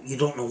don't know. You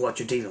don't know what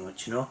you're dealing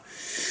with, you know.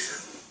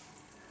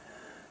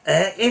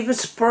 If a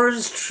spirit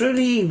is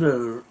truly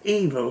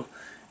evil,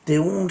 they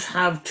won't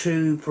have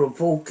to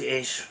provoke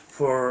it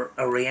for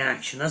a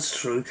reaction. That's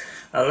true.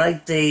 I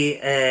like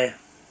the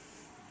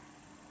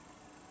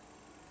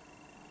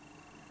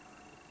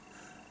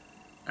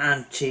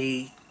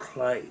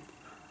anti-Clive.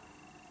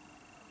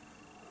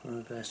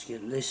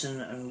 Investigate,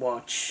 listen and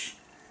watch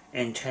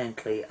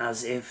intently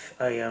as if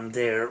I am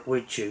there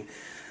with you.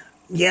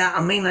 Yeah,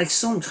 I mean, like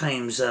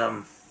sometimes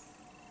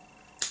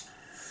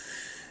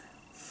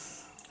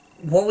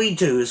what we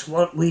do is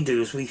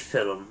we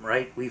film,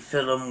 right? We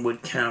film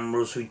with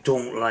cameras. We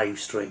don't live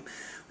stream.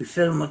 We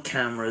film with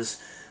cameras.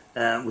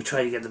 We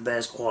try to get the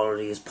best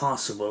quality as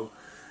possible.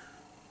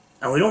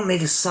 And we don't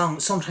make a song,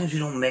 sometimes we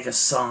don't make a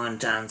song and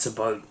dance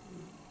about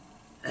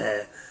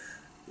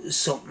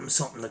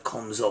something that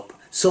comes up.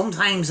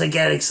 Sometimes I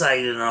get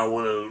excited and I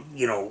will,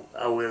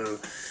 I will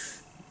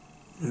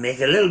make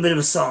a little bit of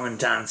a song and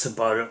dance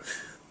about it,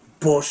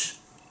 but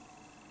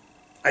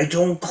I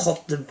don't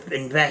cut the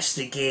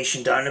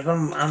investigation down. If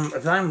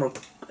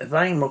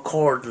I'm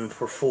recording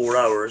for 4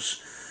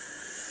 hours,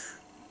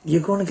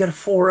 you're going to get a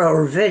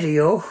 4-hour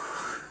video,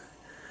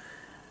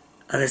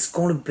 and it's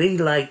going to be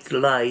like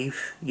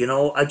live.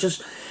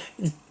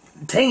 The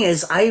thing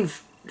is,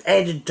 I've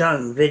edited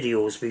down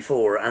videos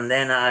before, and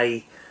then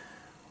I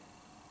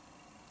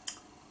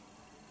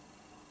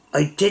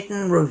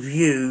didn't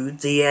review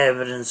the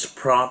evidence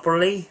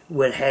properly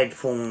with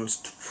headphones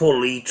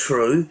fully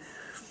through,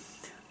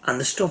 and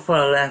the stuff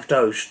I left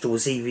out, there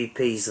was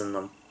EVPs in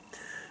them.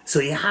 So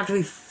you have to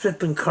be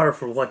flipping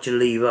careful what you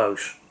leave out,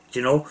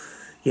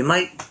 You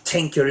might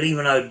think you're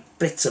leaving out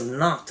bits of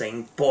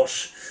nothing,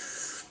 but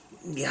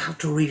you have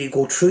to really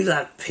go through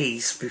that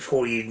piece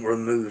before you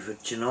remove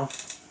it,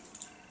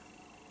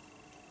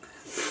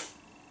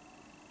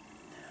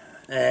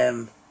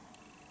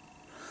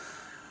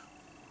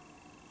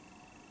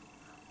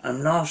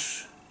 I'm not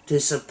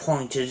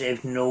disappointed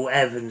if no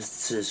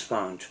evidence is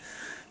found.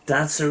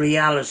 That's the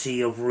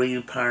reality of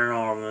real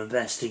paranormal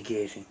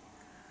investigating.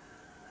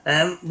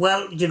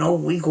 Well,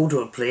 we go to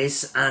a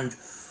place, and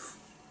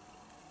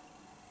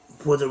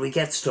whether we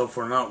get stuff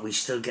or not, we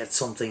still get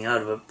something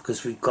out of it,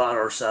 because we got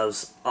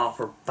ourselves off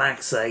our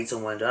backsides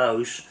and went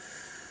out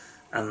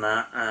and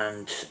that,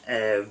 and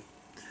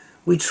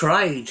we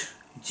tried,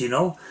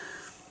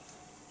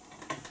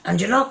 and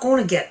you're not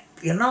going to get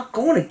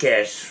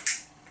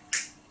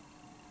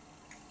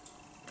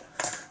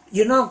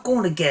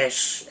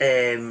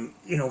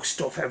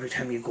stuff every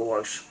time you go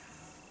out,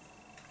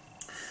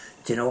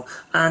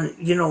 and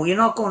you're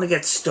not going to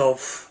get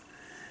stuff.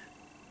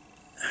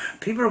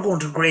 People are going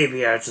to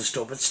graveyards and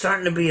stuff. It's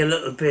starting to be a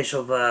little bit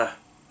of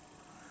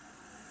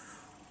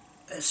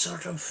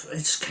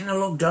it's kind of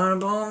looked down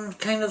upon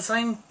kind of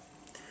thing.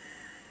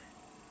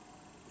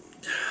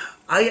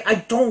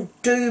 I don't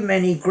do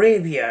many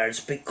graveyards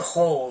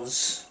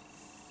because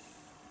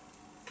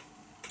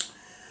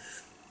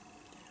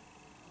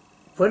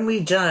when we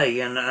die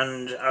and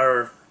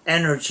our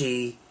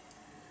energy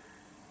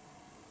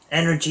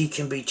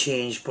can be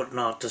changed but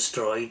not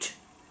destroyed,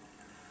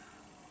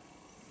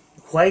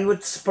 why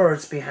would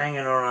spirits be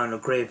hanging around a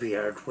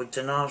graveyard? Would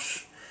they not,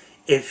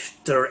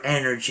 if their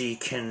energy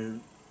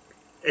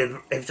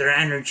if their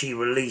energy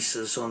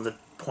releases on the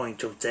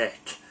point of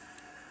death?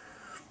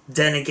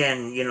 Then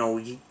again,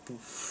 you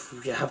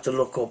have to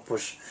look up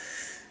what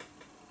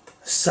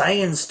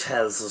science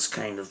tells us,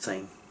 kind of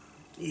thing.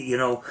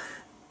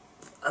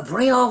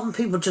 Very often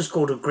people just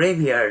go to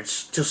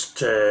graveyards just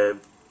to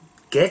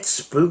get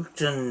spooked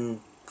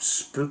and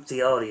spook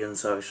the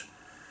audience out,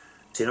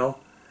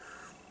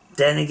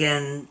 Then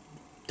again,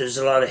 there's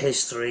a lot of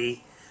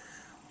history.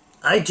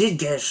 I did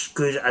get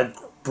a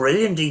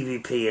brilliant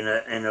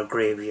EVP in a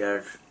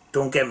graveyard.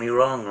 Don't get me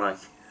wrong,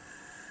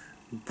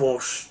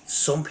 but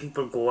some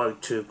people go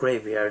out to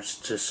graveyards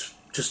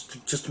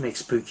just to make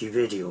spooky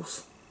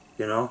videos,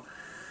 and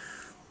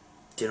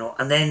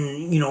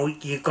then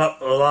you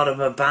got a lot of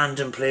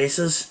abandoned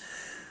places.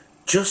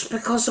 Just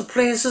because a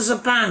place is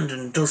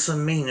abandoned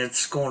doesn't mean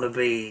it's going to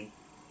be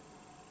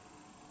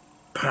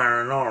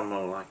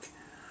paranormal.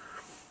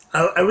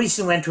 I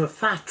recently went to a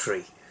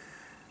factory.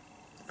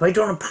 If I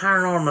done a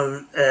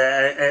paranormal,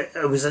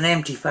 it was an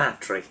empty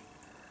factory.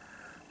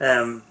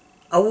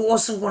 I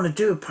wasn't going to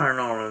do a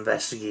paranormal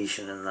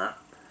investigation in that,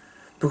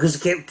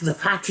 because the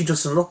factory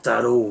doesn't look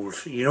that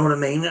old. You know what I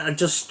mean?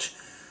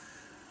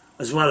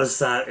 As well as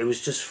that, it was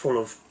just full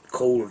of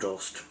coal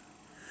dust.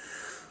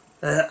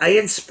 I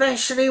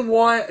especially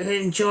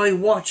enjoy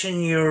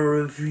watching your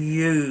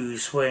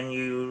reviews when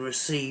you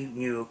receive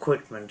new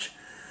equipment.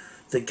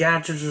 The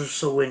gadgets are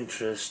so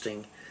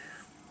interesting,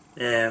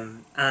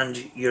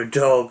 and your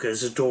dog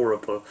is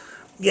adorable.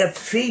 Yeah,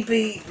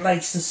 Phoebe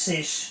likes to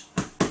sit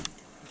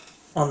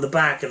on the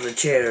back of the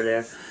chair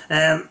there.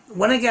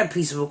 When I get a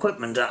piece of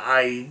equipment,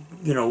 I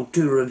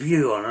do a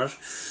review on it,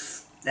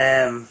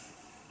 and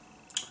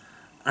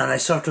I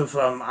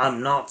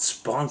I'm not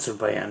sponsored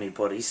by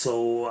anybody,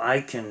 so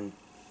I can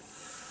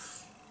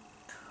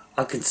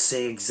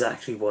say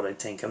exactly what I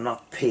think. I'm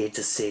not paid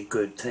to say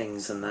good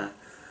things and that.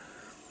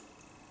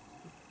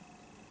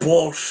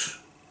 But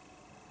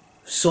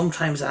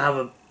sometimes I have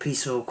a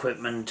piece of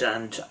equipment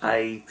and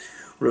I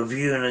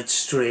reviewing it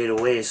straight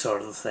away,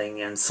 sort of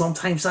thing, and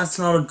sometimes that's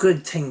not a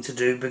good thing to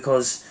do,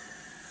 because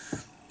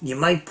you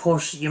might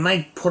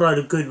put out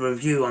a good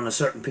review on a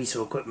certain piece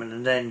of equipment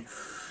and then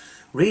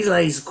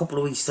realise a couple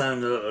of weeks down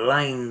the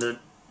line that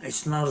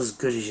it's not as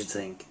good as you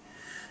think.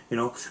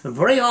 And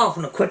very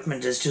often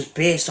equipment is just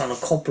based on a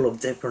couple of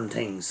different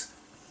things,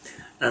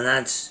 and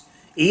that's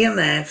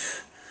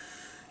EMF,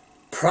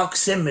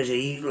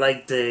 proximity,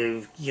 like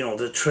the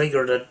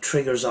trigger that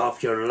triggers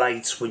off your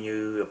lights when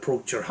you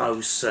approach your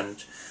house,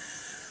 and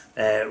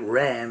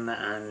REM,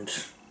 and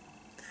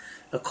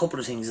a couple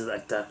of things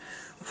like that.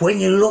 when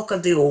you look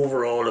at the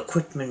overall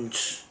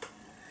equipment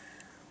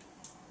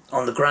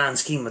on the grand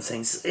scheme of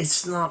things,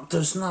 there's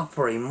not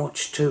very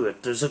much to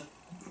it. There's a,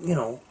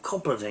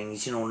 couple of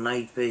things,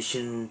 night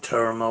vision,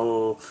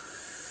 thermal,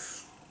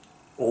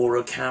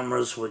 aura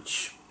cameras,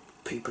 which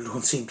people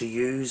don't seem to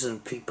use,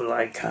 and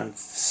I can't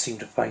seem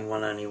to find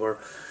one anywhere.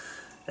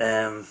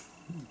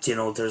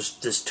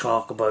 There's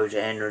talk about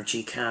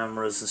energy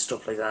cameras and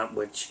stuff like that,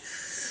 which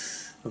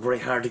are very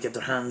hard to get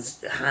their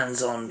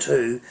hands on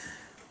too.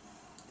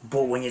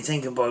 But when you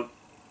think about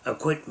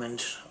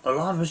equipment, a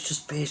lot of it's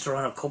just based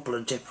around a couple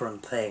of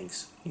different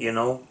things.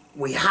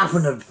 We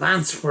haven't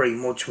advanced very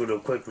much with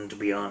equipment, to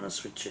be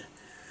honest with you.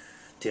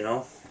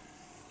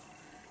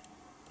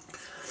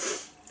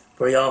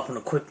 Very often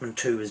equipment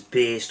too is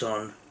based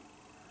on,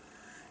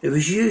 it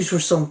was used for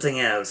something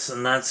else,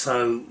 and that's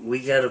how we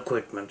get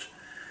equipment.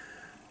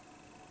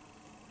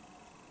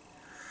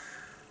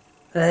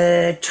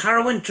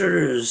 Tara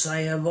Winters,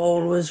 I have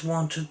always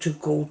wanted to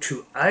go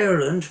to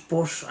Ireland,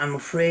 but I'm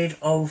afraid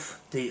of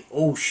the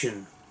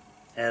ocean.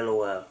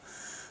 LOL.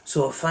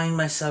 So I find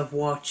myself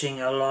watching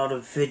a lot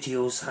of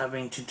videos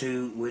having to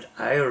do with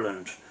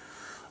Ireland.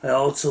 I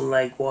also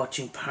like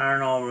watching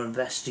paranormal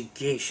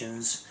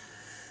investigations.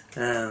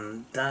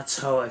 That's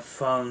how I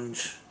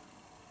found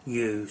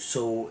you.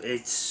 So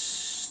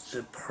it's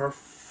the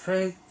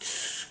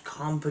perfect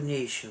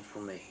combination for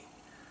me.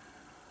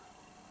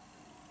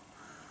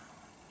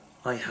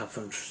 I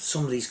haven't.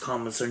 Some of these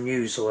comments are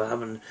new, so I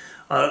haven't.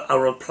 I'll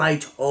reply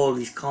to all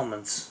these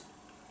comments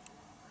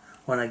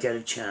when I get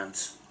a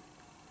chance.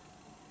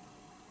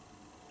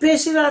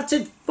 Basically, that's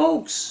it,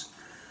 folks.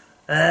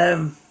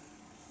 Yeah,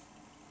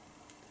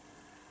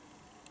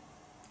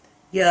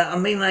 I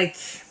mean, like,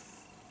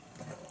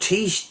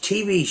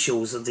 TV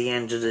shows at the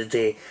end of the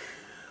day,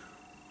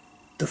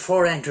 they're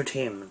for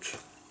entertainment.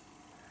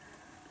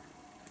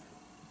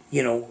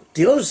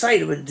 The other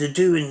side of it, they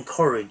do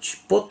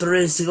encourage, but there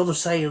is the other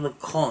side of the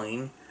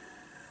coin.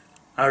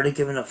 Are they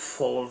giving a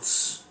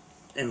false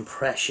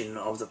impression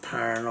of the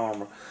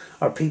paranormal?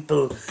 Are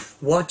people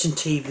watching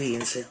TV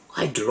and saying,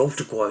 I'd love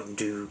to go out and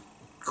do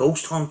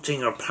ghost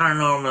hunting or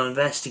paranormal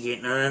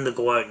investigating, and then they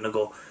go out and they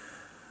go,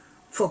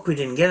 fuck, we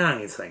didn't get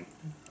anything.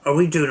 Are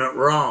we doing it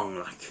wrong,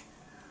 like?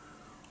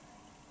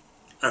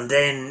 And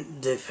then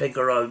they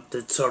figure out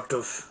that sort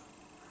of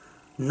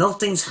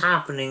nothing's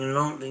happening,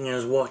 nothing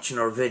is watching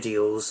our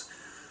videos.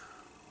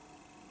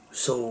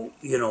 So,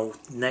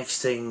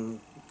 next thing,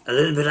 a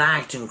little bit of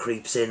acting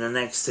creeps in, and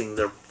next thing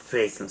they're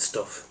faking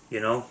stuff,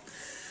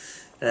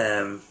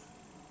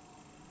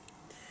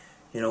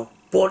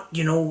 But,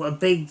 a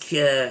big,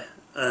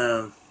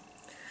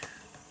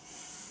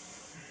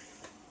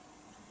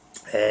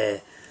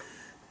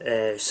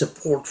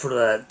 support for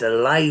the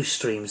live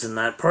streams and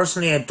that.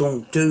 Personally, I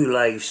don't do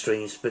live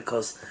streams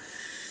because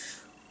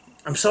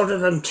I'm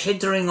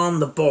teetering on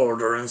the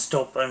border and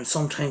stuff, and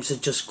sometimes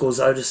it just goes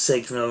out of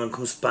signal and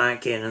comes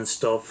back in and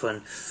stuff,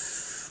 and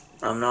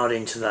I'm not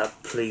into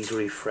that please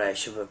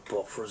refresh of it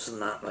buffers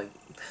and that, like.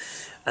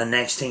 And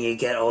next thing you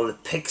get all the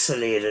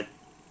pixelated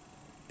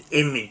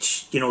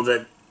image,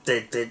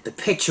 the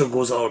picture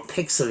goes all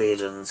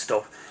pixelated and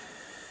stuff.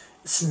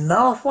 It's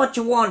not what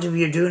you want if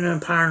you're doing a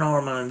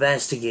paranormal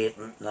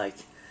investigating, like.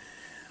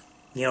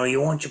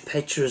 You want your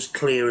picture as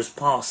clear as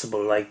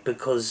possible, like,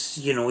 because,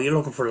 you're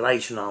looking for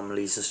light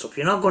anomalies and stuff.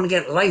 You're not going to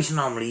get light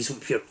anomalies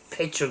if your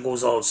picture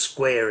goes all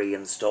squarey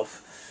and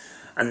stuff,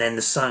 and then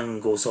the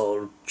sound goes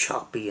all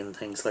choppy and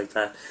things like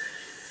that.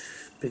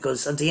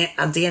 Because at the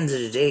end of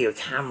the day, your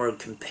camera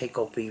can pick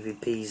up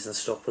EVPs and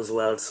stuff as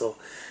well. So,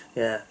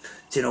 yeah,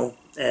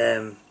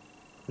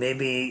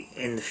 maybe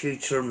in the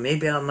future,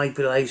 maybe I might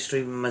be live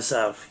streaming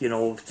myself,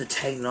 if the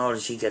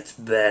technology gets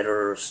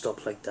better or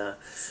stuff like that.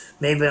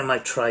 Maybe I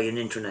might try an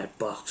internet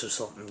box or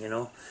something,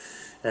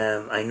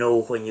 I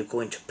know when you go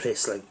into a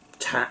place like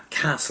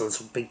castles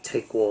with big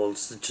thick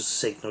walls, the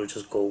signal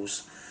just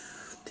goes,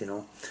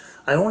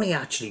 I only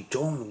actually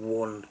done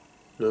one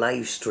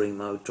live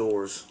stream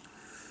outdoors,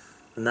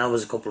 and that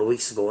was a couple of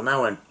weeks ago, and that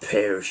went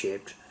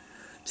pear-shaped,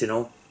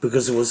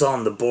 because it was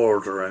on the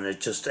border, and it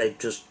just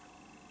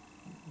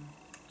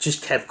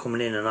kept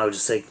coming in and out of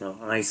signal.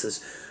 And I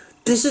says,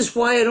 this is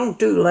why I don't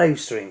do live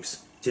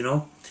streams,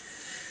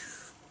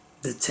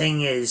 The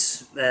thing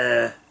is,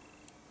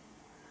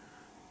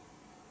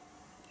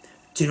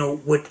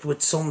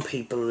 with some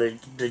people,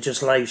 they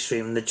just live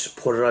stream and they just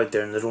put it out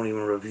there and they don't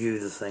even review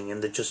the thing,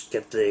 and they just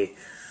get the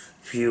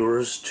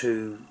viewers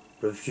to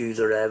review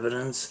their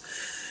evidence.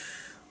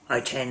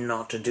 I tend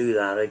not to do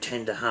that. I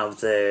tend to have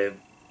the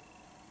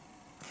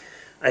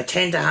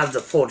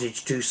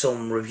footage, do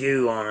some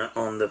review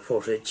on the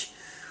footage,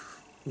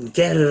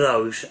 get it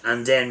out,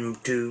 and then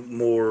do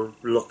more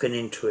looking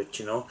into it,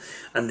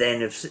 And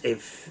then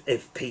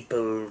if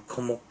people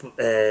come up,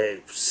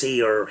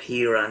 see or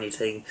hear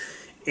anything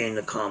in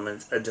the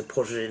comments, to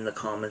put it in the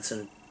comments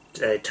and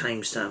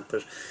timestamp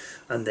it,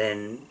 and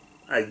then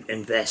I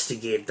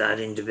investigate that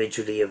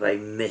individually if I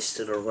missed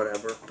it or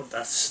whatever. But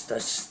that's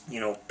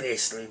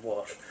basically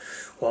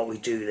what we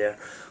do there.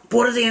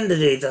 But at the end of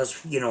the day,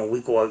 that's we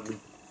go out, we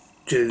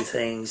do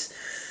things.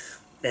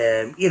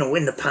 You know,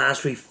 in the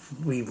past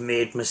we've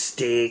made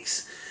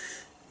mistakes.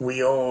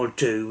 We all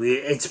do.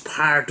 It's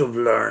part of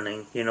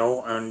learning, you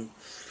know, and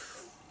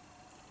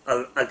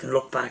I can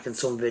look back in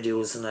some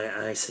videos and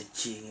I said,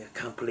 gee, I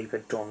can't believe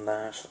I'd done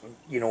that. And,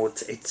 you know,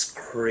 it's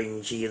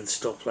cringy and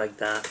stuff like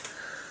that.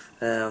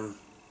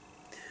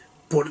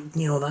 But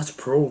you know, that's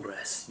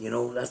progress. You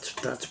know,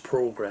 that's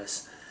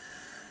progress.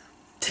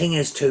 Thing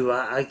is too,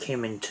 I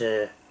came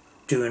into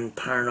doing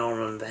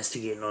paranormal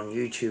investigating on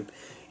YouTube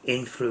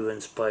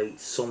influenced by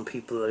some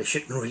people that I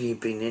shouldn't really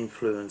have been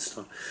influenced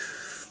on.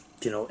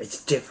 You know,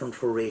 it's different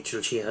for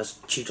Rachel. She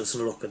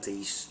doesn't look at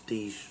these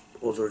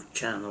other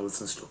channels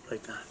and stuff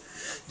like that.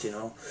 You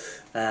know,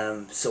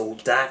 so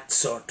that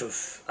sort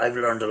of, I've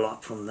learned a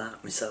lot from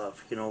that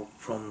myself. You know,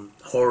 from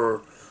her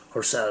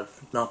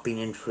herself not being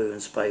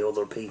influenced by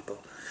other people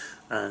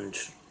and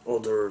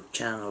other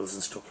channels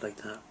and stuff like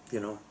that.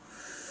 You know,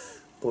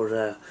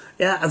 but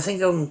yeah, I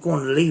think I'm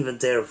going to leave it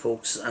there,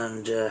 folks,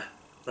 and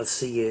I'll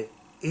see you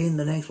in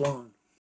the next one.